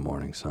of the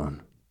morning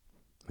sun,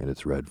 made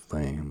its red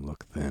flame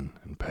look thin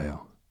and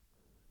pale.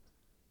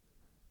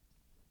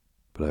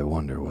 But I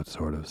wonder what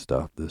sort of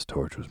stuff this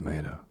torch was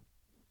made of,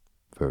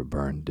 for it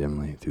burned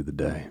dimly through the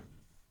day,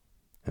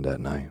 and at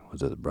night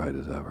was as bright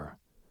as ever,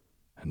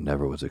 and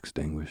never was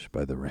extinguished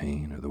by the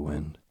rain or the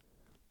wind,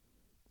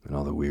 in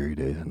all the weary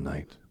days and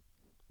nights,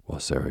 while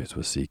Ceres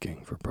was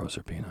seeking for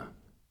Proserpina.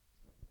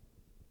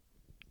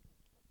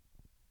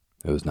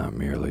 It was not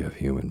merely of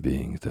human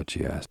beings that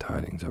she asked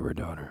tidings of her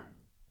daughter.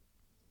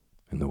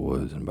 In the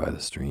woods and by the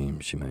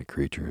streams she met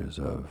creatures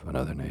of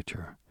another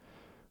nature,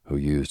 who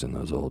used in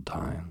those old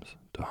times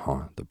to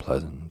haunt the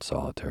pleasant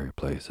solitary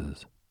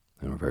places,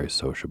 and were very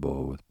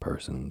sociable with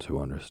persons who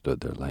understood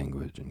their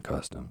language and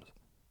customs,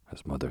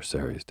 as Mother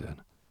Ceres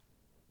did.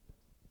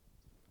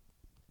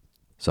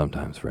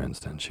 Sometimes, for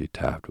instance, she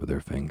tapped with her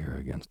finger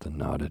against the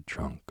knotted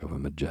trunk of a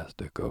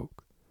majestic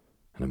oak,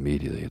 and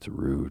immediately its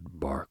rude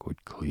bark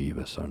would cleave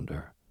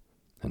asunder,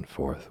 and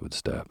forth would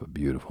step a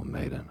beautiful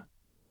maiden,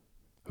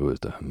 who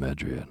is the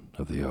Hamadryad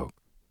of the oak,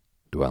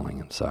 dwelling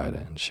inside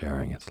it and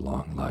sharing its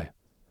long life,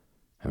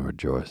 and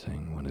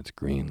rejoicing when its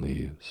green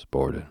leaves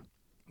sported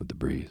with the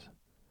breeze.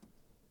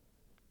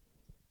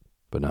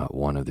 But not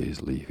one of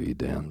these leafy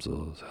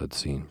damsels had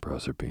seen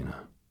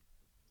Proserpina.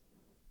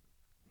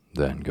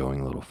 Then,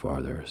 going a little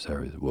farther,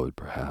 Ceres would,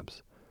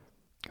 perhaps,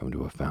 come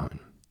to a fountain,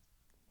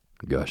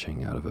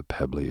 gushing out of a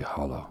pebbly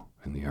hollow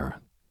in the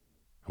earth,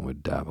 and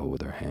would dabble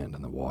with her hand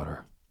in the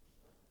water.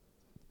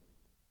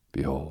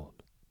 Behold,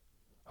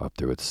 up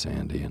through its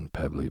sandy and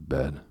pebbly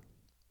bed,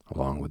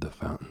 along with the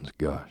fountain's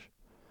gush,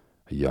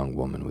 a young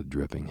woman with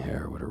dripping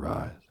hair would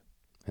arise,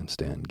 and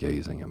stand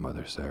gazing at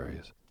Mother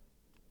Ceres,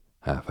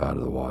 half out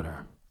of the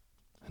water,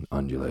 and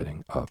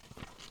undulating up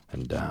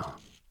and down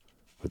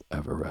with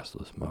ever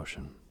restless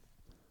motion.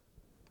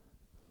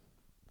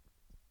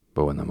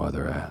 But when the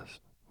mother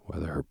asked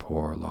whether her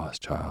poor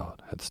lost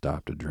child had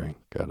stopped to drink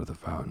out of the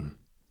fountain,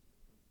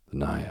 the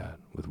naiad,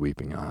 with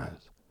weeping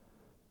eyes,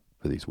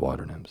 for these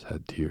water nymphs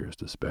had tears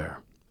to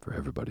spare for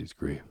everybody's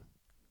grief,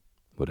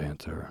 would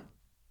answer her,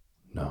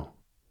 no,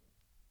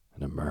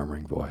 in a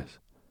murmuring voice,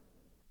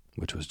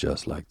 which was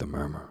just like the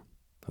murmur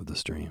of the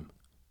stream.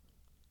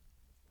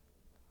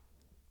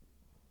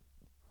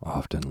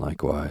 Often,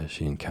 likewise,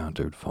 she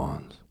encountered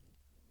fauns,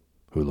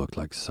 who looked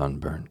like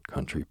sunburnt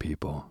country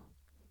people,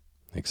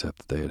 except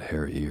that they had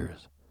hairy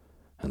ears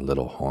and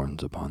little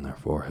horns upon their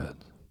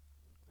foreheads,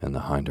 and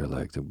the hinder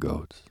legs of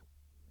goats,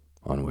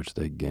 on which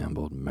they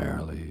gamboled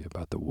merrily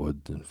about the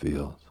woods and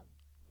fields.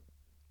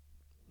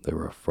 They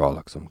were a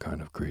frolicsome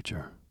kind of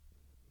creature,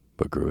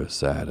 but grew as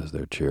sad as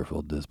their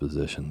cheerful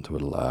dispositions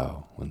would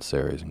allow when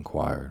Ceres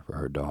inquired for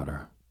her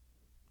daughter,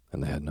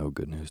 and they had no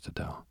good news to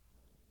tell.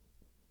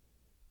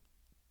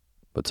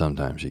 But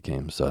sometimes she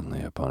came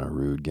suddenly upon a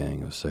rude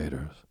gang of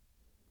satyrs,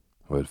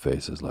 who had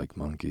faces like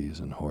monkeys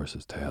and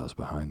horses' tails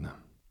behind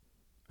them,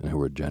 and who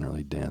were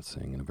generally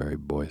dancing in a very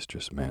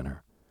boisterous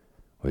manner,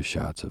 with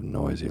shouts of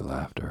noisy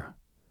laughter.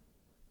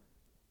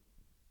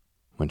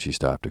 When she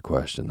stopped to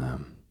question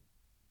them,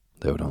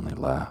 they would only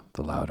laugh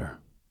the louder,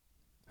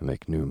 and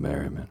make new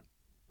merriment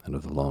out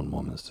of the lone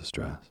woman's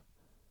distress.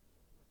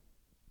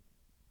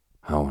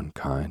 How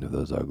unkind of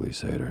those ugly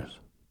satyrs!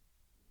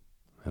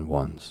 And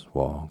once,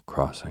 while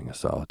crossing a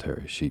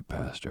solitary sheep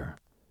pasture,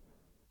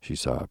 she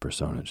saw a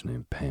personage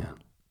named Pan,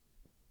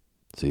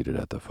 seated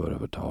at the foot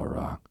of a tall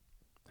rock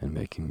and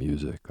making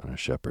music on a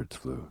shepherd's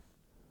flute.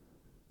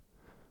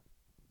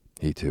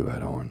 He too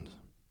had horns,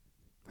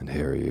 and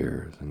hairy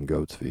ears and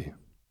goat's feet,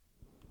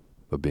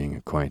 but being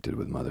acquainted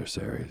with Mother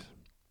Ceres,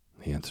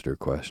 he answered her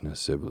question as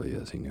civilly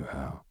as he knew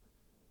how,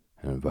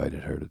 and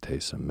invited her to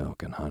taste some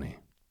milk and honey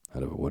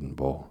out of a wooden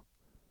bowl.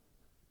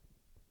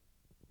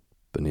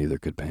 But neither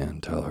could Pan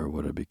tell her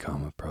what had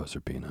become of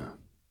Proserpina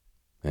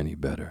any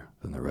better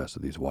than the rest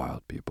of these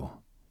wild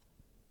people.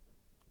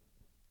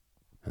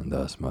 And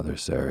thus Mother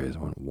Ceres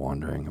went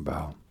wandering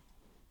about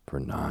for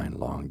 9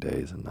 long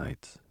days and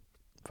nights,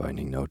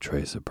 finding no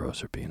trace of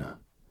Proserpina,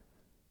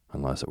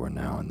 unless it were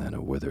now and then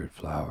a withered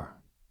flower,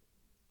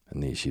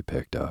 and these she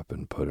picked up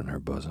and put in her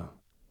bosom,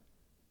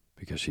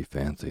 because she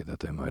fancied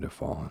that they might have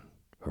fallen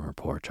from her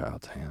poor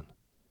child's hand.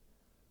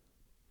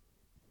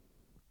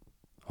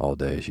 All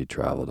day she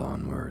traveled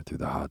onward through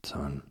the hot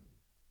sun,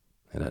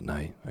 and at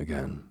night,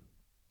 again,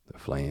 the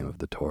flame of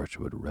the torch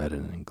would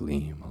redden and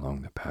gleam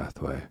along the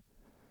pathway,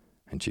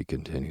 and she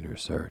continued her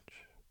search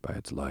by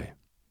its light,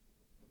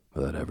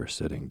 without ever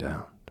sitting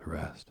down to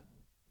rest.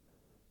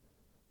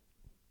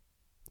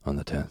 On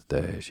the 10th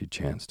day she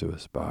chanced to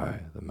espy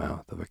the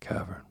mouth of a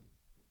cavern,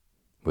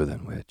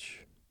 within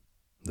which,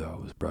 though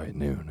it was bright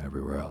noon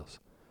everywhere else,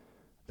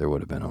 there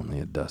would have been only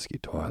a dusky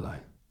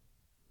twilight.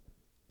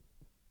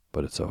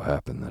 But it so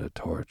happened that a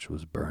torch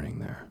was burning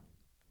there.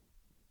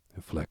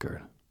 It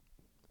flickered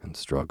and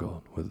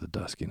struggled with the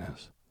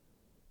duskiness,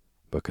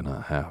 but could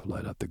not half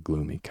light up the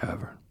gloomy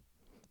cavern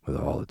with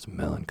all its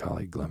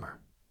melancholy glimmer.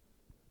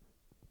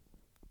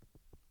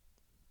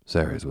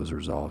 Ceres was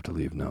resolved to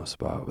leave no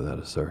spot without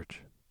a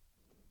search,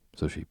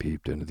 so she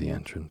peeped into the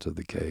entrance of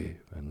the cave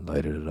and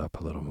lighted it up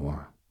a little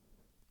more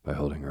by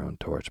holding her own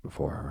torch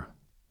before her.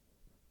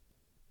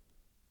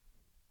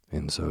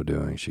 In so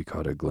doing, she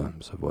caught a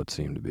glimpse of what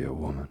seemed to be a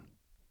woman,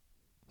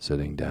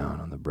 sitting down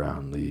on the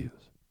brown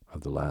leaves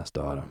of the last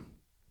autumn,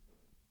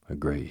 a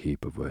great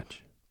heap of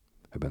which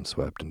had been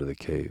swept into the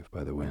cave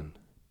by the wind.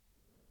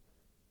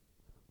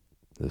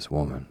 This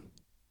woman,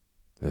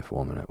 if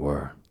woman it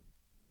were,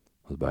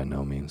 was by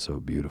no means so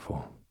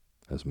beautiful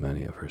as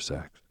many of her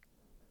sex,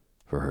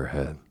 for her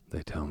head,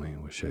 they tell me,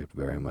 was shaped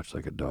very much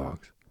like a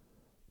dog's,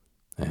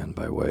 and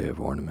by way of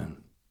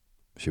ornament,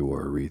 she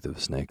wore a wreath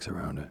of snakes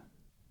around it.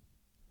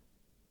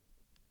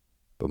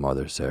 But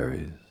Mother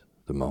Ceres,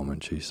 the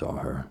moment she saw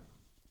her,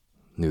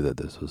 knew that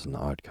this was an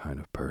odd kind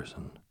of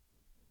person,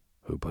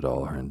 who put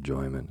all her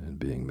enjoyment in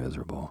being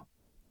miserable,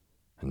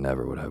 and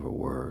never would have a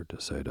word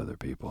to say to other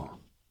people,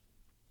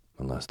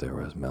 unless they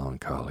were as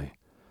melancholy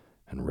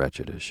and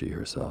wretched as she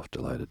herself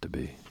delighted to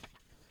be.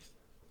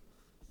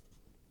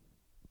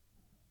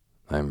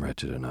 I am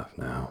wretched enough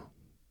now,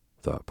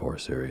 thought poor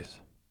Ceres,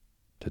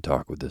 to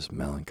talk with this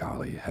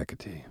melancholy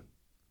Hecate,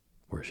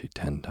 were she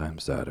 10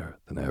 times sadder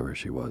than ever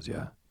she was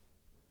yet.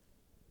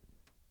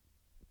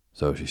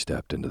 So she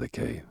stepped into the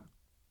cave,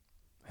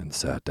 and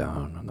sat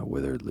down on the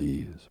withered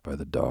leaves by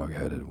the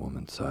dog-headed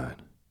woman's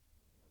side.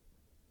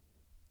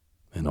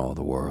 In all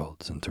the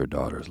world, since her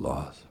daughter's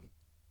loss,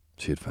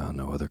 she had found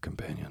no other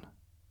companion.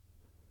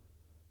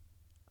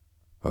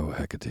 "O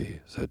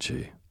Hecate," said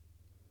she,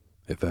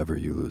 "if ever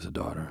you lose a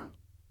daughter,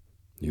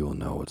 you will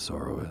know what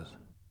sorrow is.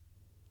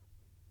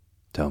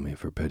 Tell me,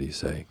 for pity's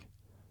sake,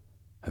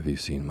 have you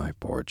seen my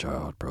poor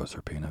child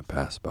Proserpina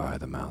pass by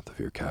the mouth of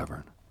your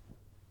cavern?"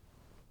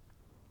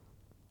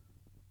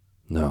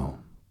 "No,"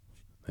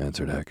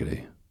 answered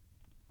Hecate,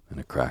 in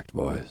a cracked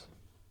voice,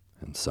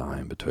 and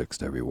sighing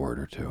betwixt every word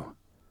or two.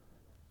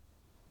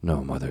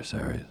 "No, Mother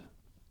Ceres,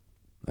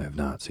 I have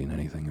not seen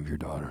anything of your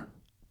daughter.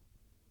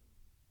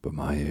 But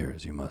my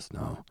ears, you must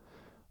know,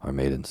 are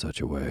made in such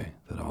a way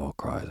that all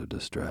cries of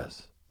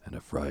distress and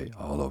affright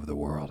all over the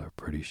world are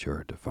pretty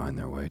sure to find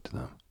their way to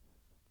them.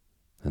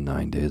 And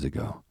 9 days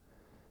ago,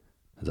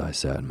 as I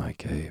sat in my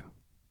cave,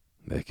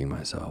 making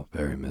myself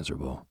very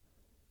miserable,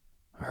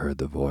 I heard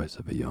the voice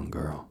of a young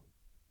girl,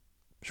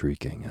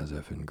 shrieking as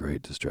if in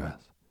great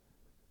distress.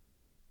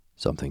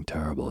 Something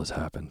terrible has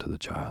happened to the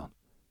child,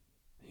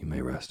 you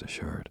may rest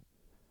assured.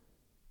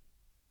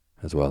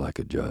 As well I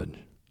could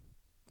judge,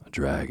 a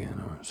dragon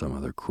or some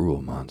other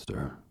cruel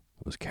monster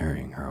was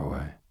carrying her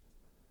away."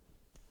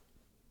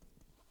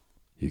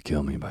 "You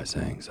kill me by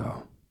saying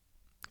so,"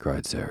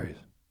 cried Ceres,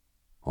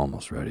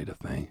 almost ready to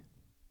faint.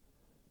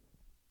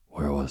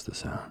 Where was the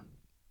sound,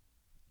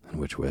 and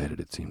which way did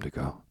it seem to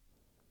go?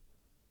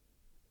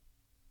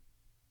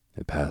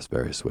 It passed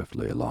very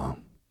swiftly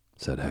along,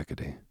 said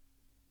Hecate,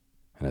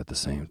 and at the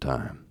same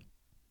time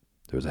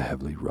there was a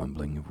heavy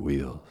rumbling of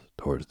wheels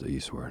towards the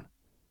eastward.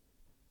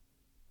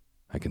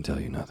 I can tell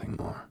you nothing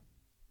more,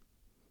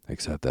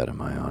 except that in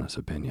my honest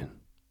opinion,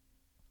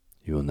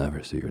 you will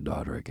never see your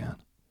daughter again.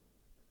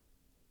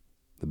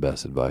 The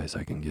best advice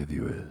I can give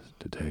you is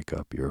to take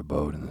up your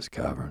abode in this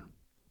cavern,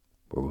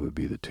 where we would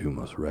be the two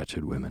most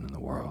wretched women in the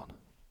world.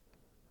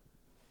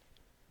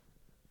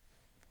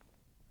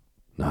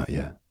 Not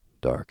yet,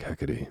 dark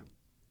Hecate,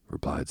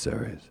 replied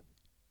Ceres,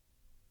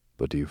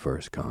 but do you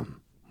first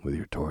come with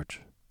your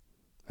torch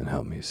and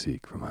help me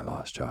seek for my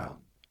lost child.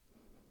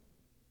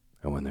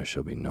 And when there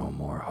shall be no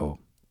more hope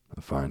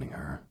of finding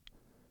her,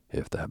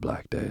 if that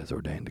black day is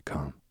ordained to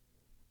come,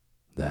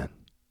 then,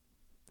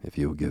 if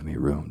you will give me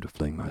room to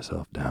fling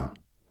myself down,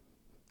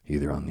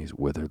 either on these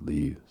withered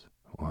leaves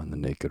or on the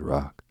naked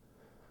rock,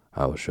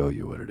 I will show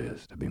you what it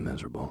is to be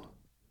miserable.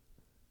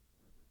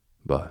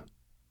 But,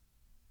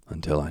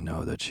 until I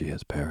know that she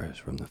has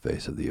perished from the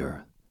face of the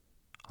earth,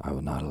 I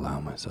will not allow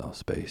myself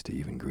space to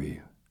even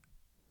grieve.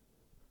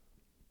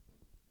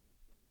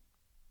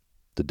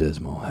 The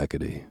dismal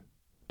Hecate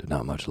did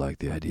not much like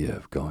the idea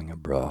of going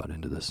abroad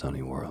into the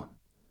sunny world,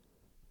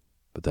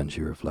 but then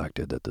she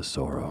reflected that the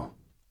sorrow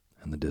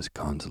and the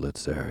disconsolate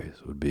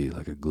Ceres would be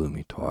like a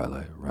gloomy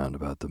twilight round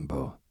about them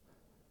both,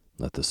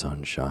 let the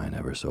sun shine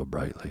ever so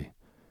brightly,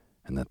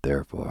 and that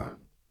therefore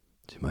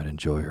she might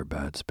enjoy her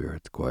bad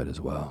spirits quite as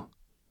well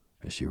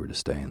as she were to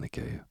stay in the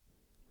cave.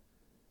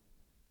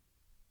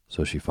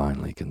 So she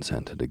finally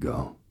consented to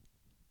go,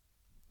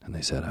 and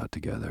they set out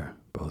together,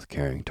 both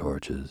carrying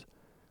torches,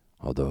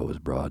 although it was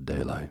broad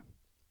daylight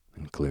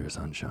and clear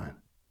sunshine.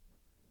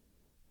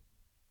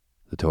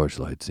 The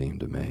torchlight seemed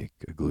to make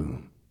a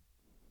gloom,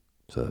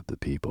 so that the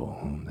people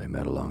whom they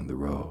met along the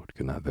road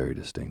could not very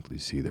distinctly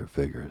see their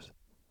figures,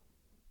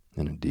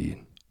 and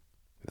indeed,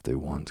 if they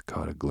once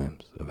caught a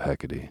glimpse of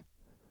Hecate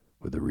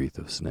with a wreath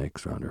of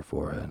snakes round her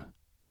forehead,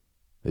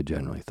 they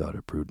generally thought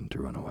it prudent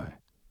to run away,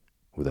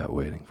 without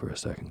waiting for a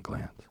second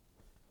glance.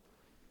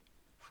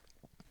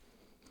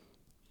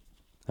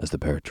 As the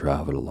pair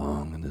traveled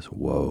along in this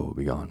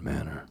woe-begone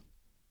manner,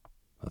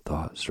 a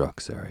thought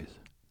struck Ceres.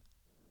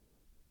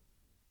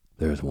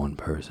 "There is one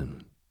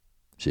person,"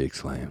 she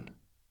exclaimed,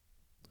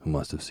 "who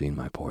must have seen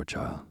my poor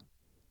child,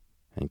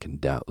 and can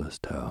doubtless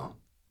tell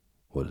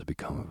what has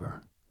become of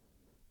her.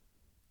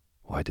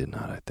 Why did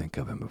not I think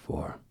of him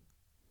before?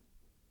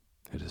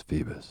 It is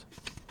Phoebus."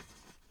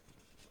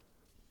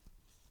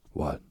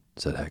 "What?"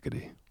 said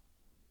Hecate.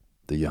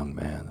 "The young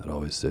man that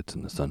always sits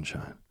in the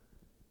sunshine.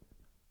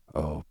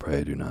 Oh,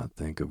 pray do not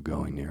think of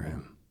going near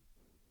him.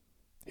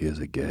 He is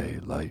a gay,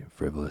 light,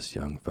 frivolous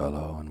young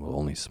fellow, and will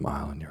only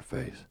smile in your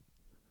face.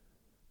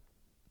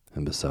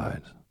 And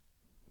besides,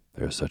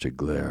 there is such a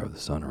glare of the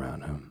sun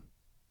around him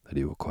that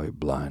he will quite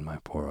blind my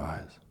poor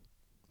eyes,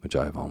 which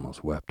I have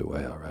almost wept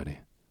away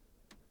already."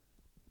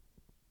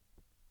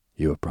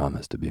 "You have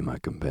promised to be my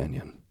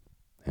companion,"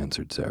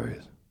 answered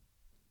Ceres.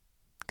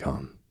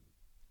 "Come,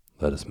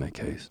 let us make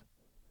haste,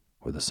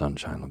 or the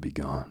sunshine will be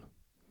gone,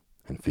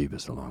 and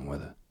Phoebus along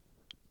with it."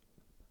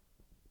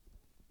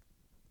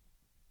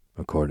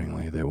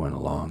 Accordingly, they went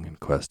along in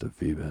quest of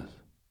Phoebus,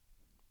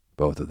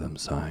 both of them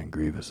sighing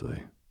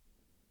grievously,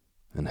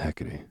 and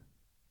Hecate,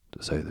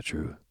 to say the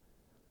truth,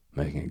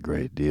 making a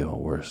great deal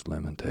worse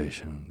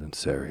lamentation than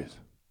Ceres,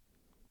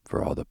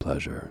 for all the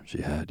pleasure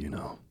she had,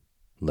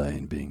 lay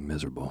in being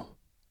miserable,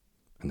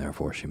 and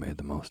therefore she made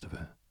the most of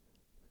it.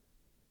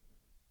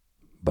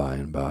 By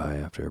and by,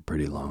 after a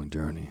pretty long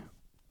journey,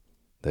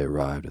 they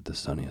arrived at the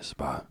sunniest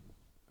spot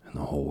in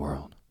the whole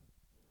world.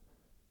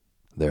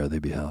 There they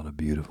beheld a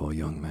beautiful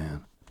young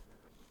man,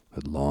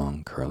 with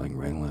long curling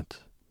ringlets,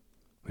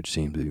 which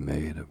seemed to be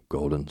made of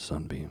golden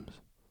sunbeams.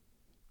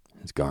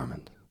 His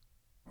garments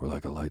were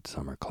like a light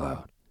summer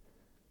cloud,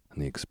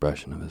 and the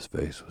expression of his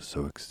face was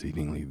so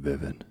exceedingly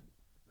vivid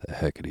that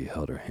Hecate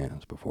held her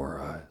hands before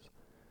her eyes,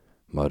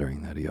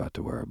 muttering that he ought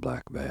to wear a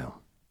black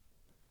veil.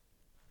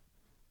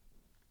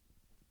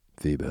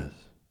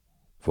 Phoebus,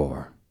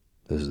 for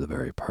this is the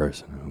very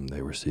person whom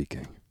they were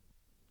seeking,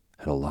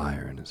 had a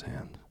lyre in his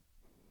hand,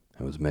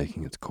 and was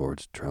making its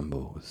chords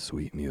tremble with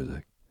sweet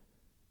music,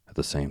 at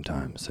the same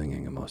time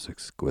singing a most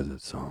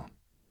exquisite song,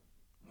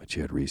 which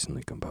he had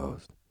recently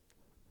composed.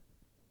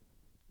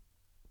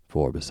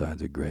 For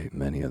besides a great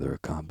many other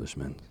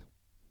accomplishments,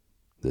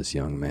 this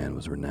young man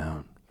was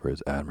renowned for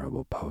his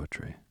admirable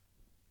poetry.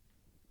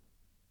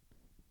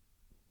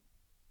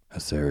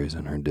 As Ceres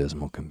and her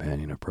dismal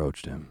companion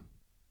approached him,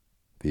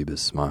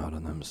 Phoebus smiled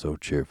on them so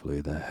cheerfully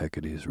that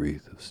Hecate's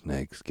wreath of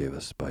snakes gave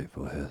a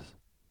spiteful hiss,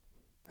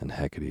 and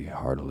Hecate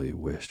heartily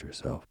wished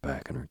herself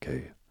back in her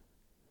cave.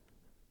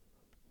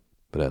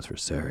 But as for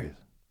Ceres,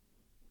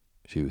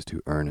 she was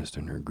too earnest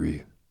in her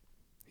grief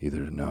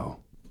either to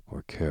know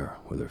or care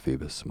whether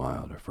Phoebus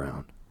smiled or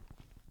frowned.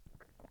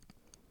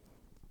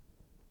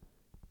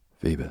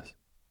 "Phoebus,"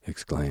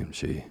 exclaimed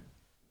she.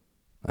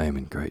 "I am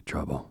in great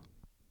trouble,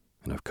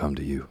 and have come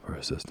to you for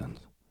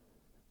assistance.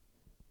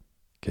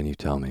 Can you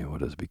tell me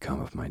what has become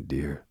of my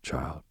dear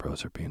child,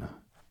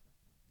 Proserpina?"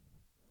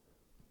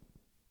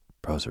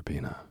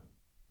 "Proserpina,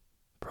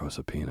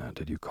 Proserpina,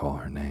 did you call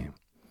her name?"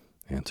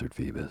 answered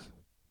Phoebus,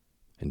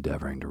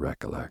 endeavoring to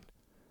recollect,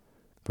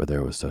 for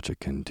there was such a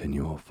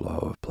continual flow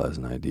of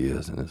pleasant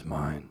ideas in his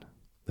mind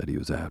that he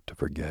was apt to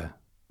forget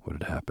what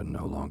had happened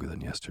no longer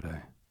than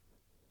yesterday.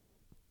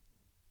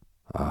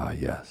 "Ah,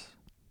 yes,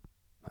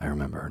 I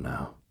remember her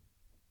now.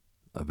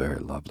 A very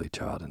lovely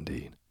child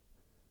indeed.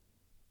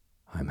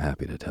 I am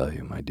happy to tell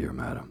you, my dear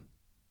madam,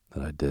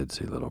 that I did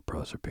see little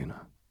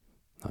Proserpina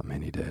not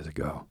many days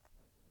ago.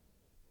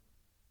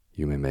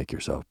 You may make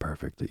yourself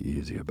perfectly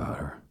easy about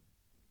her.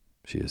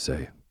 She is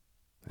safe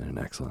and in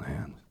excellent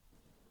hands."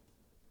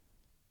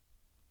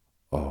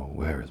 "Oh,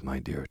 where is my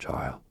dear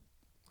child?"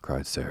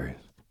 cried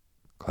Ceres,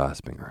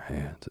 clasping her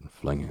hands and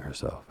flinging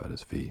herself at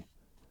his feet.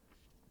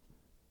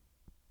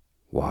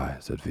 "Why,"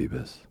 said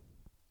Phoebus,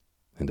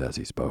 and as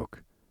he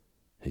spoke,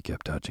 he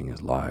kept touching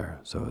his lyre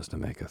so as to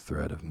make a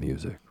thread of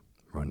music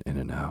run in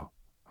and out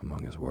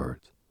among his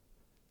words,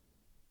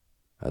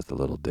 as the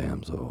little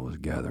damsel was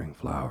gathering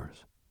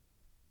flowers,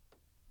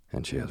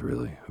 and she has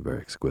really a very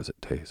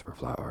exquisite taste for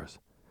flowers.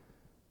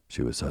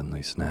 She was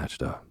suddenly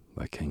snatched up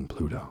by King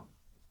Pluto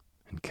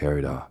and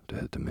carried off to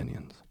his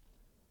dominions.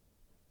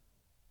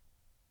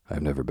 I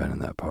have never been in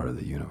that part of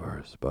the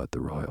universe, but the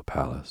royal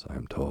palace, I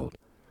am told,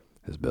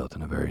 is built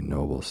in a very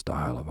noble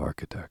style of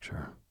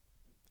architecture,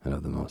 and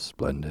of the most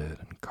splendid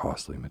and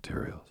costly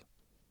materials.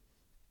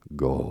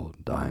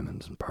 Gold,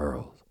 diamonds, and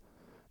pearls,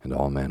 and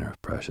all manner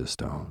of precious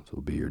stones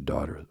will be your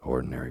daughter's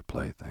ordinary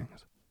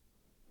playthings.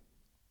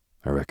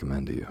 I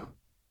recommend to you,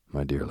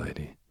 my dear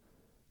lady,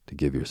 to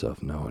give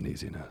yourself no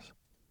uneasiness.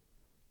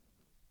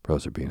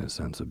 Proserpina's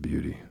sense of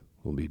beauty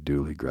will be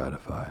duly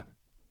gratified,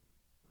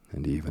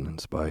 and even in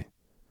spite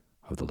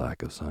of the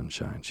lack of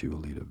sunshine, she will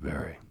lead a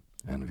very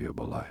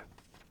enviable life."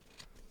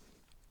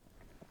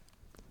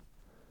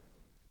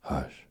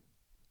 "Hush,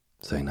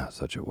 say not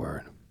such a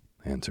word,"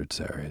 answered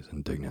Ceres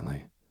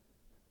indignantly.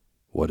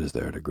 "What is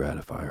there to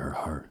gratify her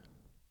heart?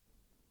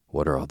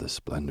 What are all the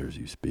splendors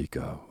you speak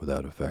of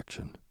without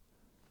affection?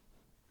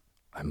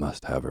 I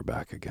must have her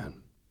back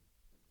again.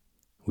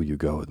 Will you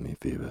go with me,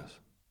 Phoebus,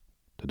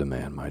 to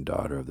demand my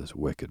daughter of this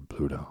wicked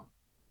Pluto?"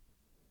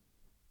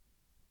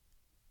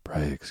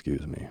 "Pray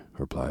excuse me,"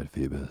 replied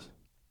Phoebus,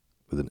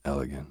 with an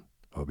elegant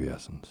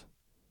obeisance.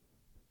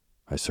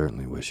 "I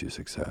certainly wish you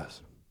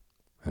success,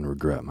 and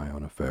regret my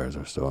own affairs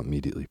are so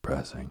immediately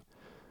pressing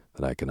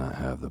that I cannot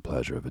have the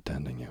pleasure of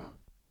attending you.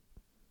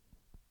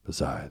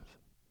 Besides,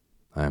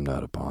 I am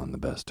not upon the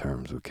best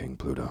terms with King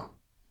Pluto.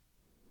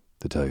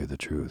 To tell you the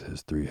truth,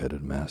 his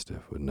three-headed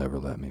mastiff would never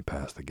let me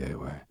pass the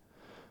gateway,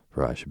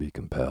 for I should be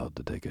compelled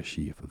to take a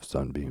sheaf of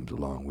sunbeams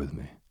along with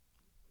me,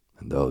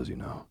 and those, you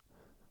know,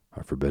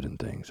 are forbidden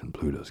things in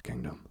Pluto's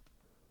kingdom."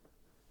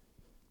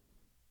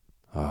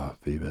 "Ah,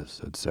 Phoebus,"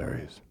 said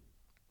Ceres,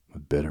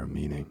 with bitter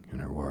meaning in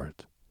her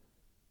words,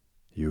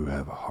 "you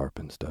have a harp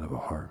instead of a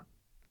heart.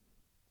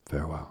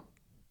 Farewell."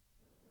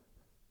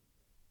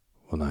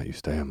 "Will not you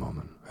stay a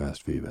moment?"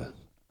 asked Phoebus,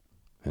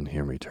 "and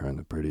hear me turn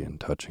the pretty and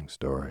touching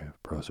story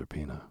of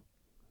Proserpina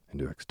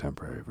into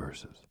extemporary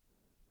verses?"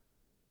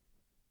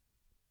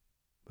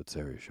 But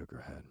Ceres shook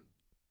her head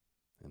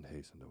and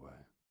hastened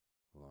away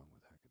along with